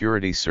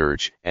 security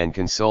search and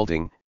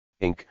consulting,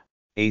 Inc.,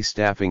 a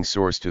staffing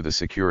source to the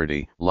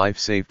security, life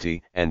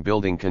safety, and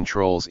building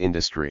controls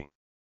industry.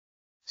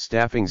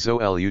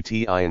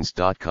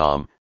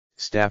 StaffingSolutions.com,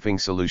 staffing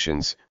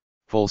solutions,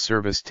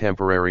 full-service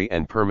temporary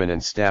and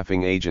permanent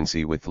staffing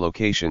agency with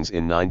locations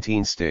in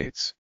 19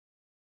 states.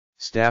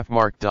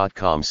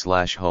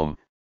 Staffmark.com/home,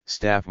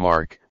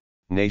 Staffmark,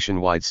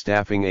 nationwide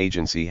staffing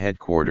agency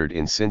headquartered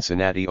in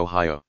Cincinnati,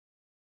 Ohio.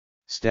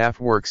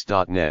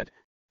 Staffworks.net,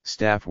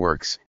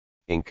 Staffworks,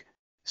 Inc.,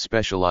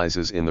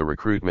 specializes in the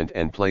recruitment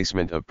and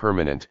placement of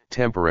permanent,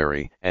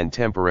 temporary, and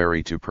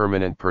temporary to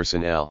permanent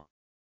personnel.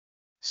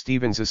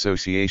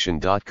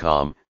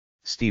 StevensAssociation.com,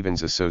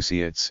 Stevens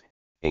Associates,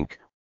 Inc.,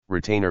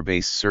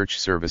 retainer-based search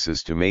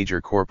services to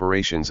major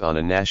corporations on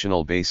a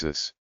national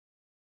basis.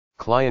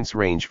 Clients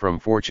range from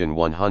Fortune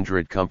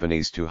 100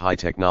 companies to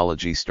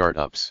high-technology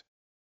startups.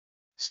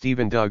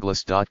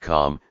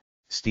 StephenDouglas.com,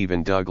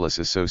 Stephen Douglas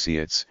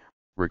Associates,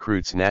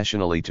 recruits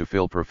nationally to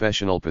fill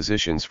professional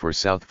positions for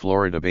South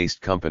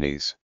Florida-based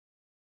companies.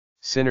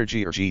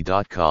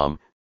 Synergy.com,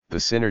 the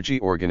Synergy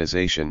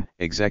Organization,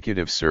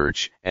 executive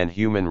search and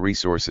human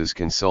resources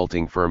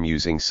consulting firm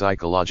using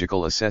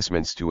psychological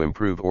assessments to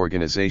improve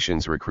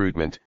organizations'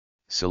 recruitment,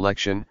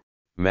 selection,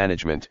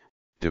 management,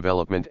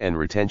 development and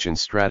retention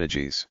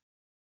strategies.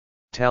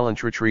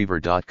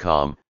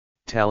 TalentRetriever.com,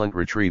 Talent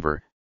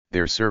Retriever,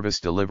 their service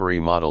delivery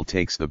model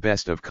takes the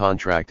best of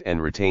contract and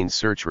retained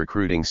search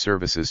recruiting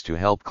services to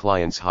help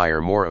clients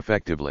hire more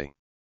effectively.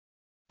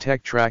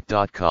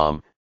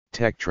 TechTrack.com,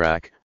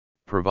 TechTrack,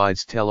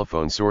 provides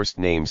telephone-sourced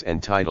names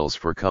and titles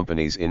for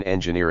companies in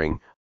engineering,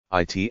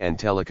 IT and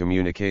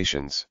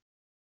telecommunications.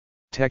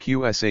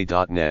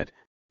 TechUSA.net,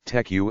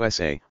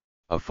 TechUSA,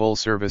 a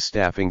full-service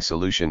staffing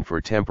solution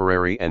for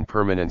temporary and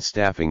permanent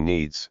staffing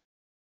needs.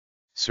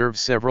 Serves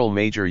several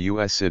major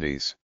U.S.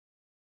 cities.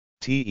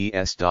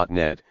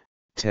 TES.net,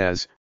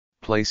 TES,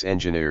 place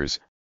engineers,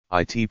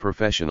 IT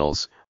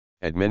professionals,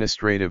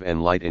 administrative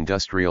and light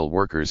industrial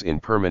workers in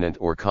permanent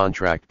or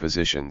contract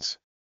positions.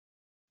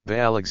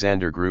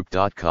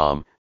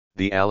 TheAlexanderGroup.com,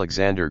 The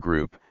Alexander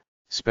Group,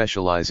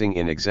 specializing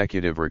in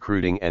executive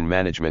recruiting and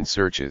management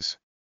searches.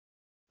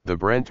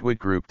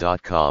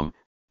 TheBrentwoodGroup.com,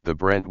 The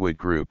Brentwood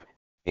Group,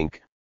 Inc.,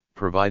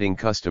 providing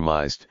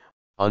customized,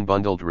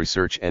 unbundled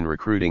research and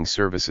recruiting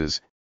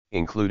services,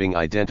 including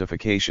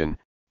identification,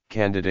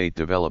 candidate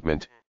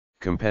development,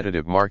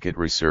 competitive market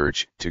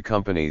research to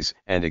companies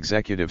and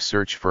executive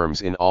search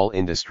firms in all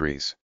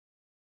industries.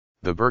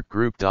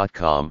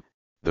 TheBurkeGroup.com,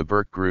 The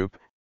Burke Group,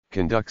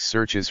 conducts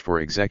searches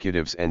for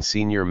executives and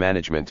senior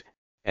management,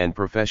 and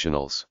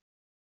professionals.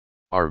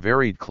 Our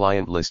varied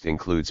client list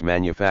includes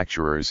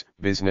manufacturers,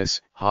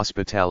 business,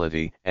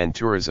 hospitality, and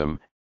tourism,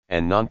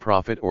 and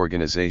nonprofit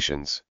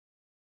organizations.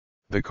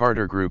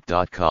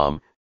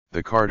 TheCarterGroup.com,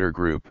 The Carter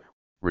Group,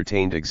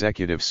 retained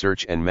executive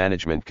search and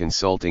management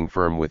consulting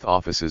firm with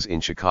offices in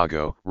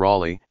Chicago,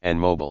 Raleigh, and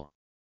Mobile.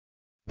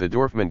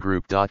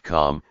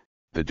 TheDorfmanGroup.com,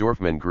 The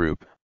Dorfman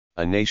Group,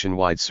 a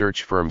nationwide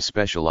search firm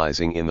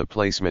specializing in the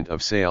placement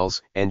of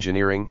sales,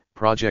 engineering,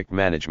 project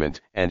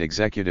management, and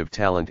executive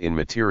talent in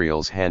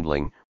materials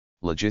handling,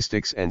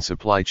 logistics and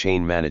supply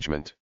chain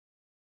management.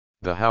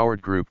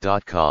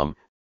 TheHowardGroup.com,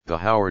 The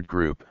Howard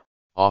Group,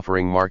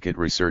 offering market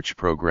research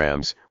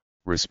programs,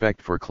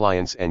 respect for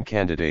clients and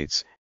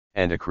candidates,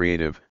 and a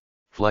creative,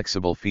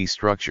 flexible fee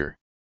structure.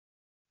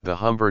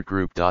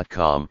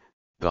 TheHumbertGroup.com,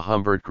 The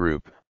Humbert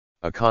Group,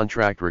 a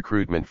contract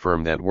recruitment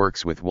firm that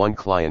works with one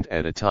client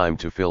at a time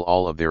to fill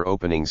all of their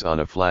openings on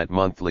a flat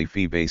monthly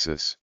fee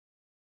basis.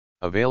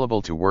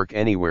 Available to work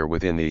anywhere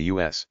within the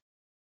U.S.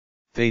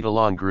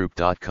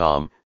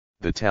 TheTalonGroup.com,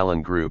 The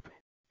Talon Group,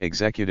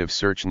 executive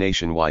search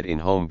nationwide in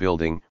home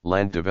building,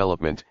 land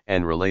development,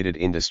 and related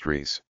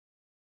industries.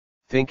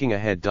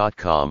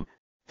 ThinkingAhead.com,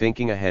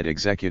 Thinking Ahead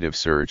executive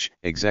search,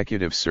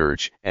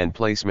 and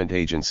placement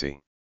agency.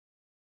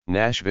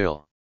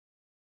 Nashville.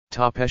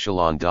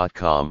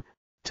 TopEchelon.com,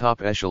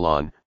 Top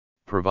Echelon,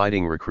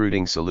 providing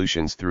recruiting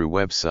solutions through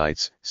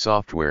websites,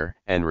 software,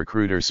 and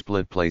recruiter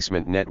split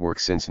placement network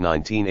since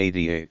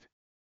 1988.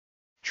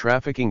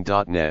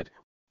 Trafficking.net,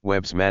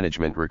 Webs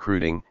Management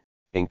Recruiting,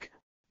 Inc.,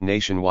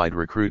 nationwide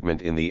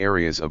recruitment in the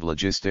areas of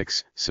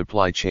logistics,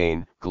 supply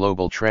chain,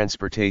 global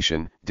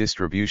transportation,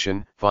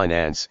 distribution,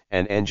 finance,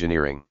 and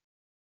engineering.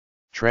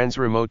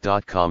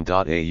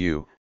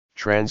 Transremote.com.au,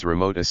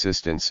 Transremote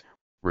Assistance,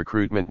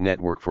 recruitment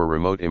network for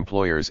remote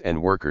employers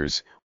and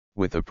workers,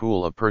 with a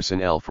pool of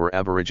personnel for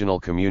Aboriginal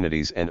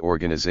communities and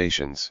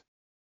organizations.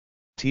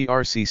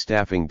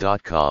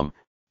 TRCstaffing.com,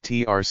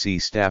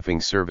 TRC Staffing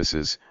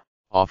Services,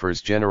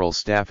 offers general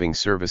staffing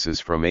services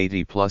from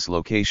 80+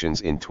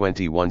 locations in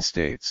 21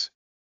 states.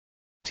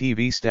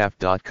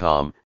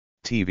 TVstaff.com,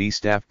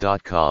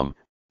 TVstaff.com,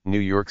 New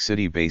York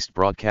City-based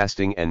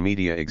broadcasting and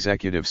media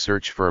executive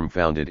search firm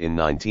founded in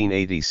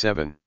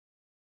 1987.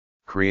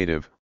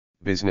 Creative,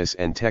 business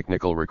and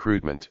technical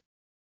recruitment.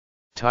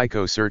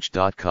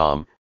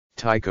 TycoSearch.com,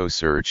 Tyco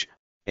Search,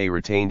 a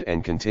retained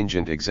and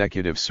contingent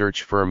executive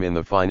search firm in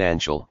the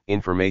financial,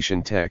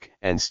 information tech,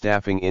 and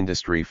staffing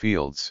industry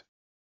fields.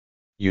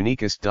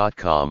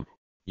 Uniquest.com,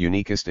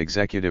 Uniquest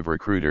executive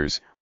recruiters,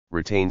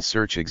 retained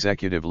search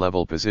executive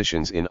level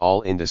positions in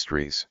all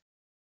industries.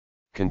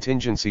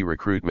 Contingency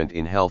recruitment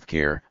in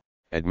healthcare,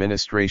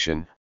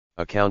 administration,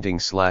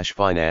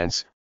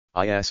 accounting/finance,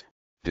 IS,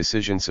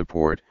 decision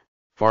support,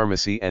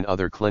 pharmacy and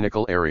other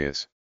clinical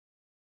areas.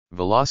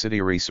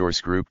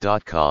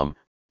 VelocityResourceGroup.com,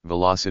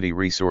 Velocity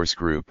Resource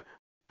Group,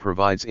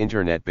 provides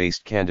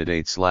internet-based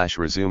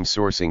candidate/resume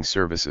sourcing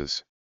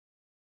services.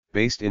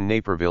 Based in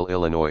Naperville,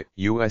 Illinois,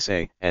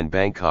 USA, and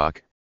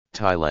Bangkok,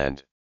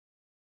 Thailand.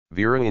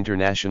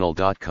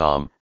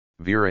 VeraInternational.com,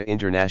 Vera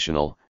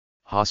International,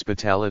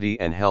 hospitality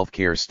and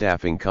healthcare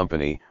staffing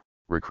company,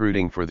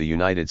 recruiting for the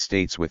United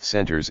States with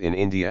centers in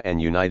India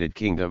and United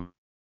Kingdom.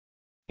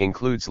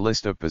 Includes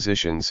list of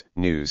positions,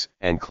 news,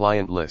 and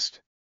client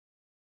list.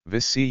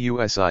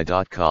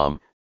 VisCusi.com,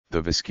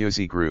 the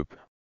Viscusi Group,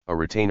 a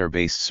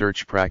retainer-based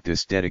search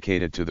practice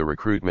dedicated to the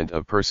recruitment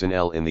of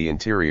personnel in the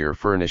interior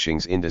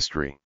furnishings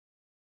industry.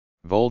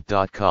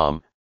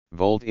 Volt.com,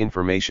 Volt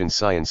Information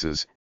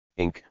Sciences,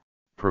 Inc.,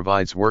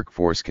 provides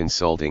workforce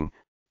consulting,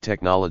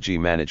 technology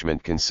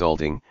management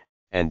consulting,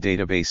 and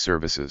database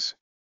services.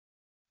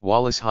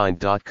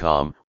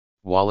 WallaceHind.com,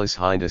 Wallace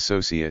Hind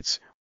Associates,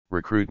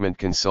 recruitment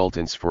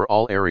consultants for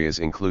all areas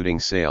including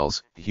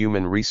sales,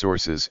 human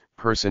resources,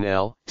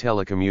 personnel,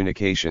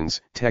 telecommunications,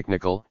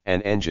 technical,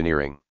 and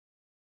engineering.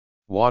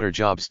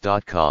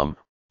 Waterjobs.com,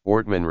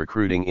 Ortman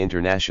Recruiting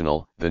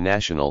International, the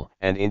national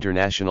and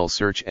international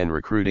search and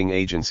recruiting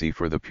agency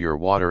for the pure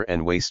water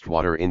and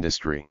wastewater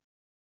industry.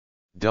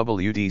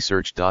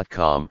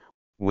 WDSearch.com,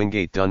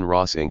 Wingate Dunn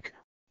Ross Inc.,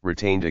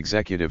 retained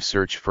executive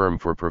search firm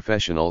for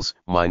professionals,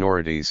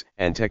 minorities,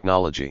 and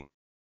technology.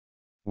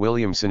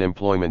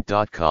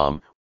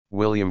 WilliamsonEmployment.com,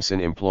 Williamson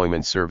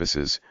Employment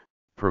Services,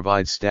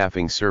 provides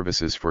staffing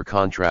services for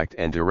contract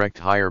and direct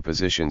hire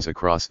positions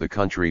across the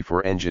country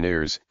for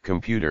engineers,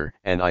 computer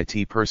and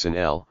IT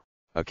personnel,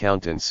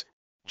 accountants,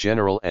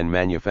 general and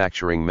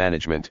manufacturing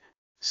management,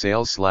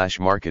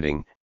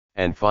 sales/marketing,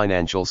 and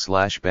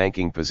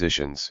financial/banking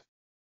positions.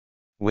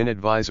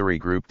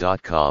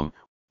 WinAdvisoryGroup.com,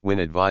 Win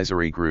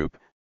Advisory Group,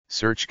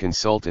 search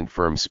consultant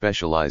firm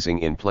specializing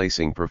in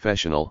placing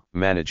professional,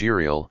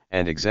 managerial,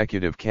 and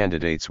executive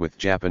candidates with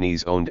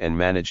Japanese-owned and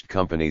managed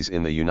companies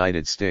in the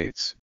United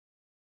States.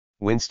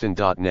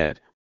 Winston.net,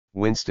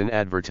 Winston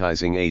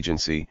Advertising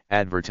Agency,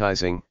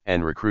 Advertising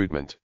and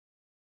Recruitment.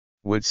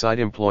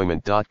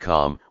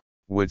 WoodsideEmployment.com,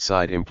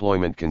 Woodside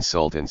Employment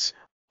Consultants,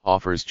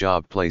 offers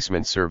job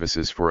placement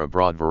services for a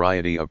broad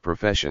variety of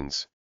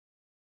professions.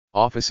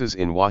 Offices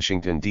in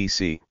Washington,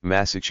 D.C.,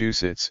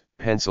 Massachusetts,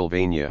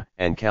 Pennsylvania,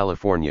 and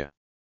California.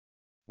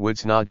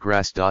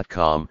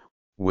 WoodsNodgrass.com,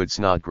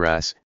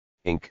 Woodsnodgrass,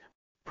 Inc.,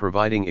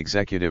 providing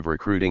executive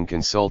recruiting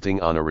consulting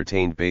on a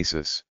retained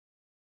basis.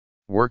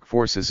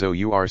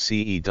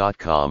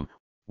 WorkforceSource.com,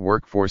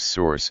 Workforce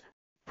Source,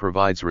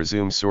 provides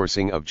resume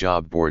sourcing of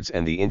job boards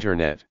and the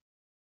Internet.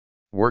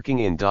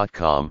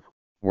 WorkingIn.com,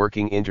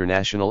 Working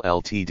International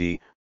Ltd.,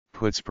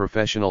 puts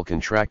professional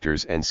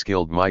contractors and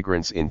skilled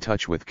migrants in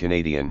touch with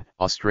Canadian,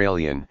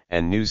 Australian,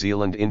 and New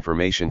Zealand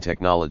information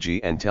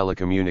technology and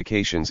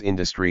telecommunications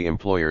industry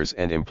employers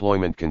and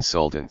employment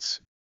consultants.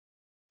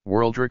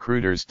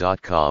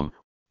 WorldRecruiters.com,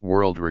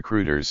 World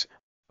Recruiters,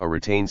 a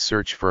retained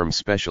search firm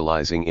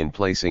specializing in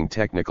placing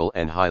technical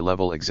and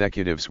high-level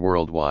executives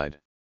worldwide.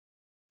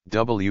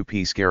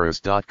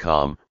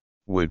 WPScaros.com,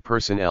 Wood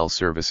Personnel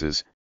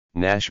Services,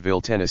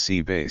 Nashville,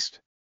 Tennessee-based.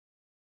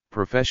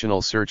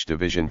 Professional Search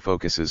Division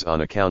focuses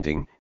on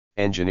accounting,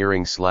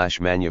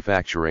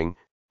 engineering/manufacturing,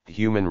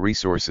 human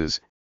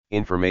resources,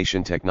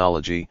 information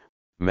technology,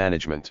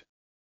 management.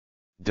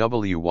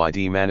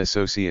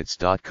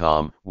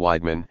 WYDManAssociates.com,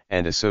 Weidman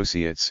and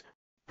Associates,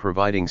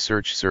 providing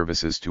search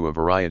services to a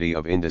variety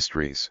of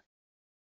industries.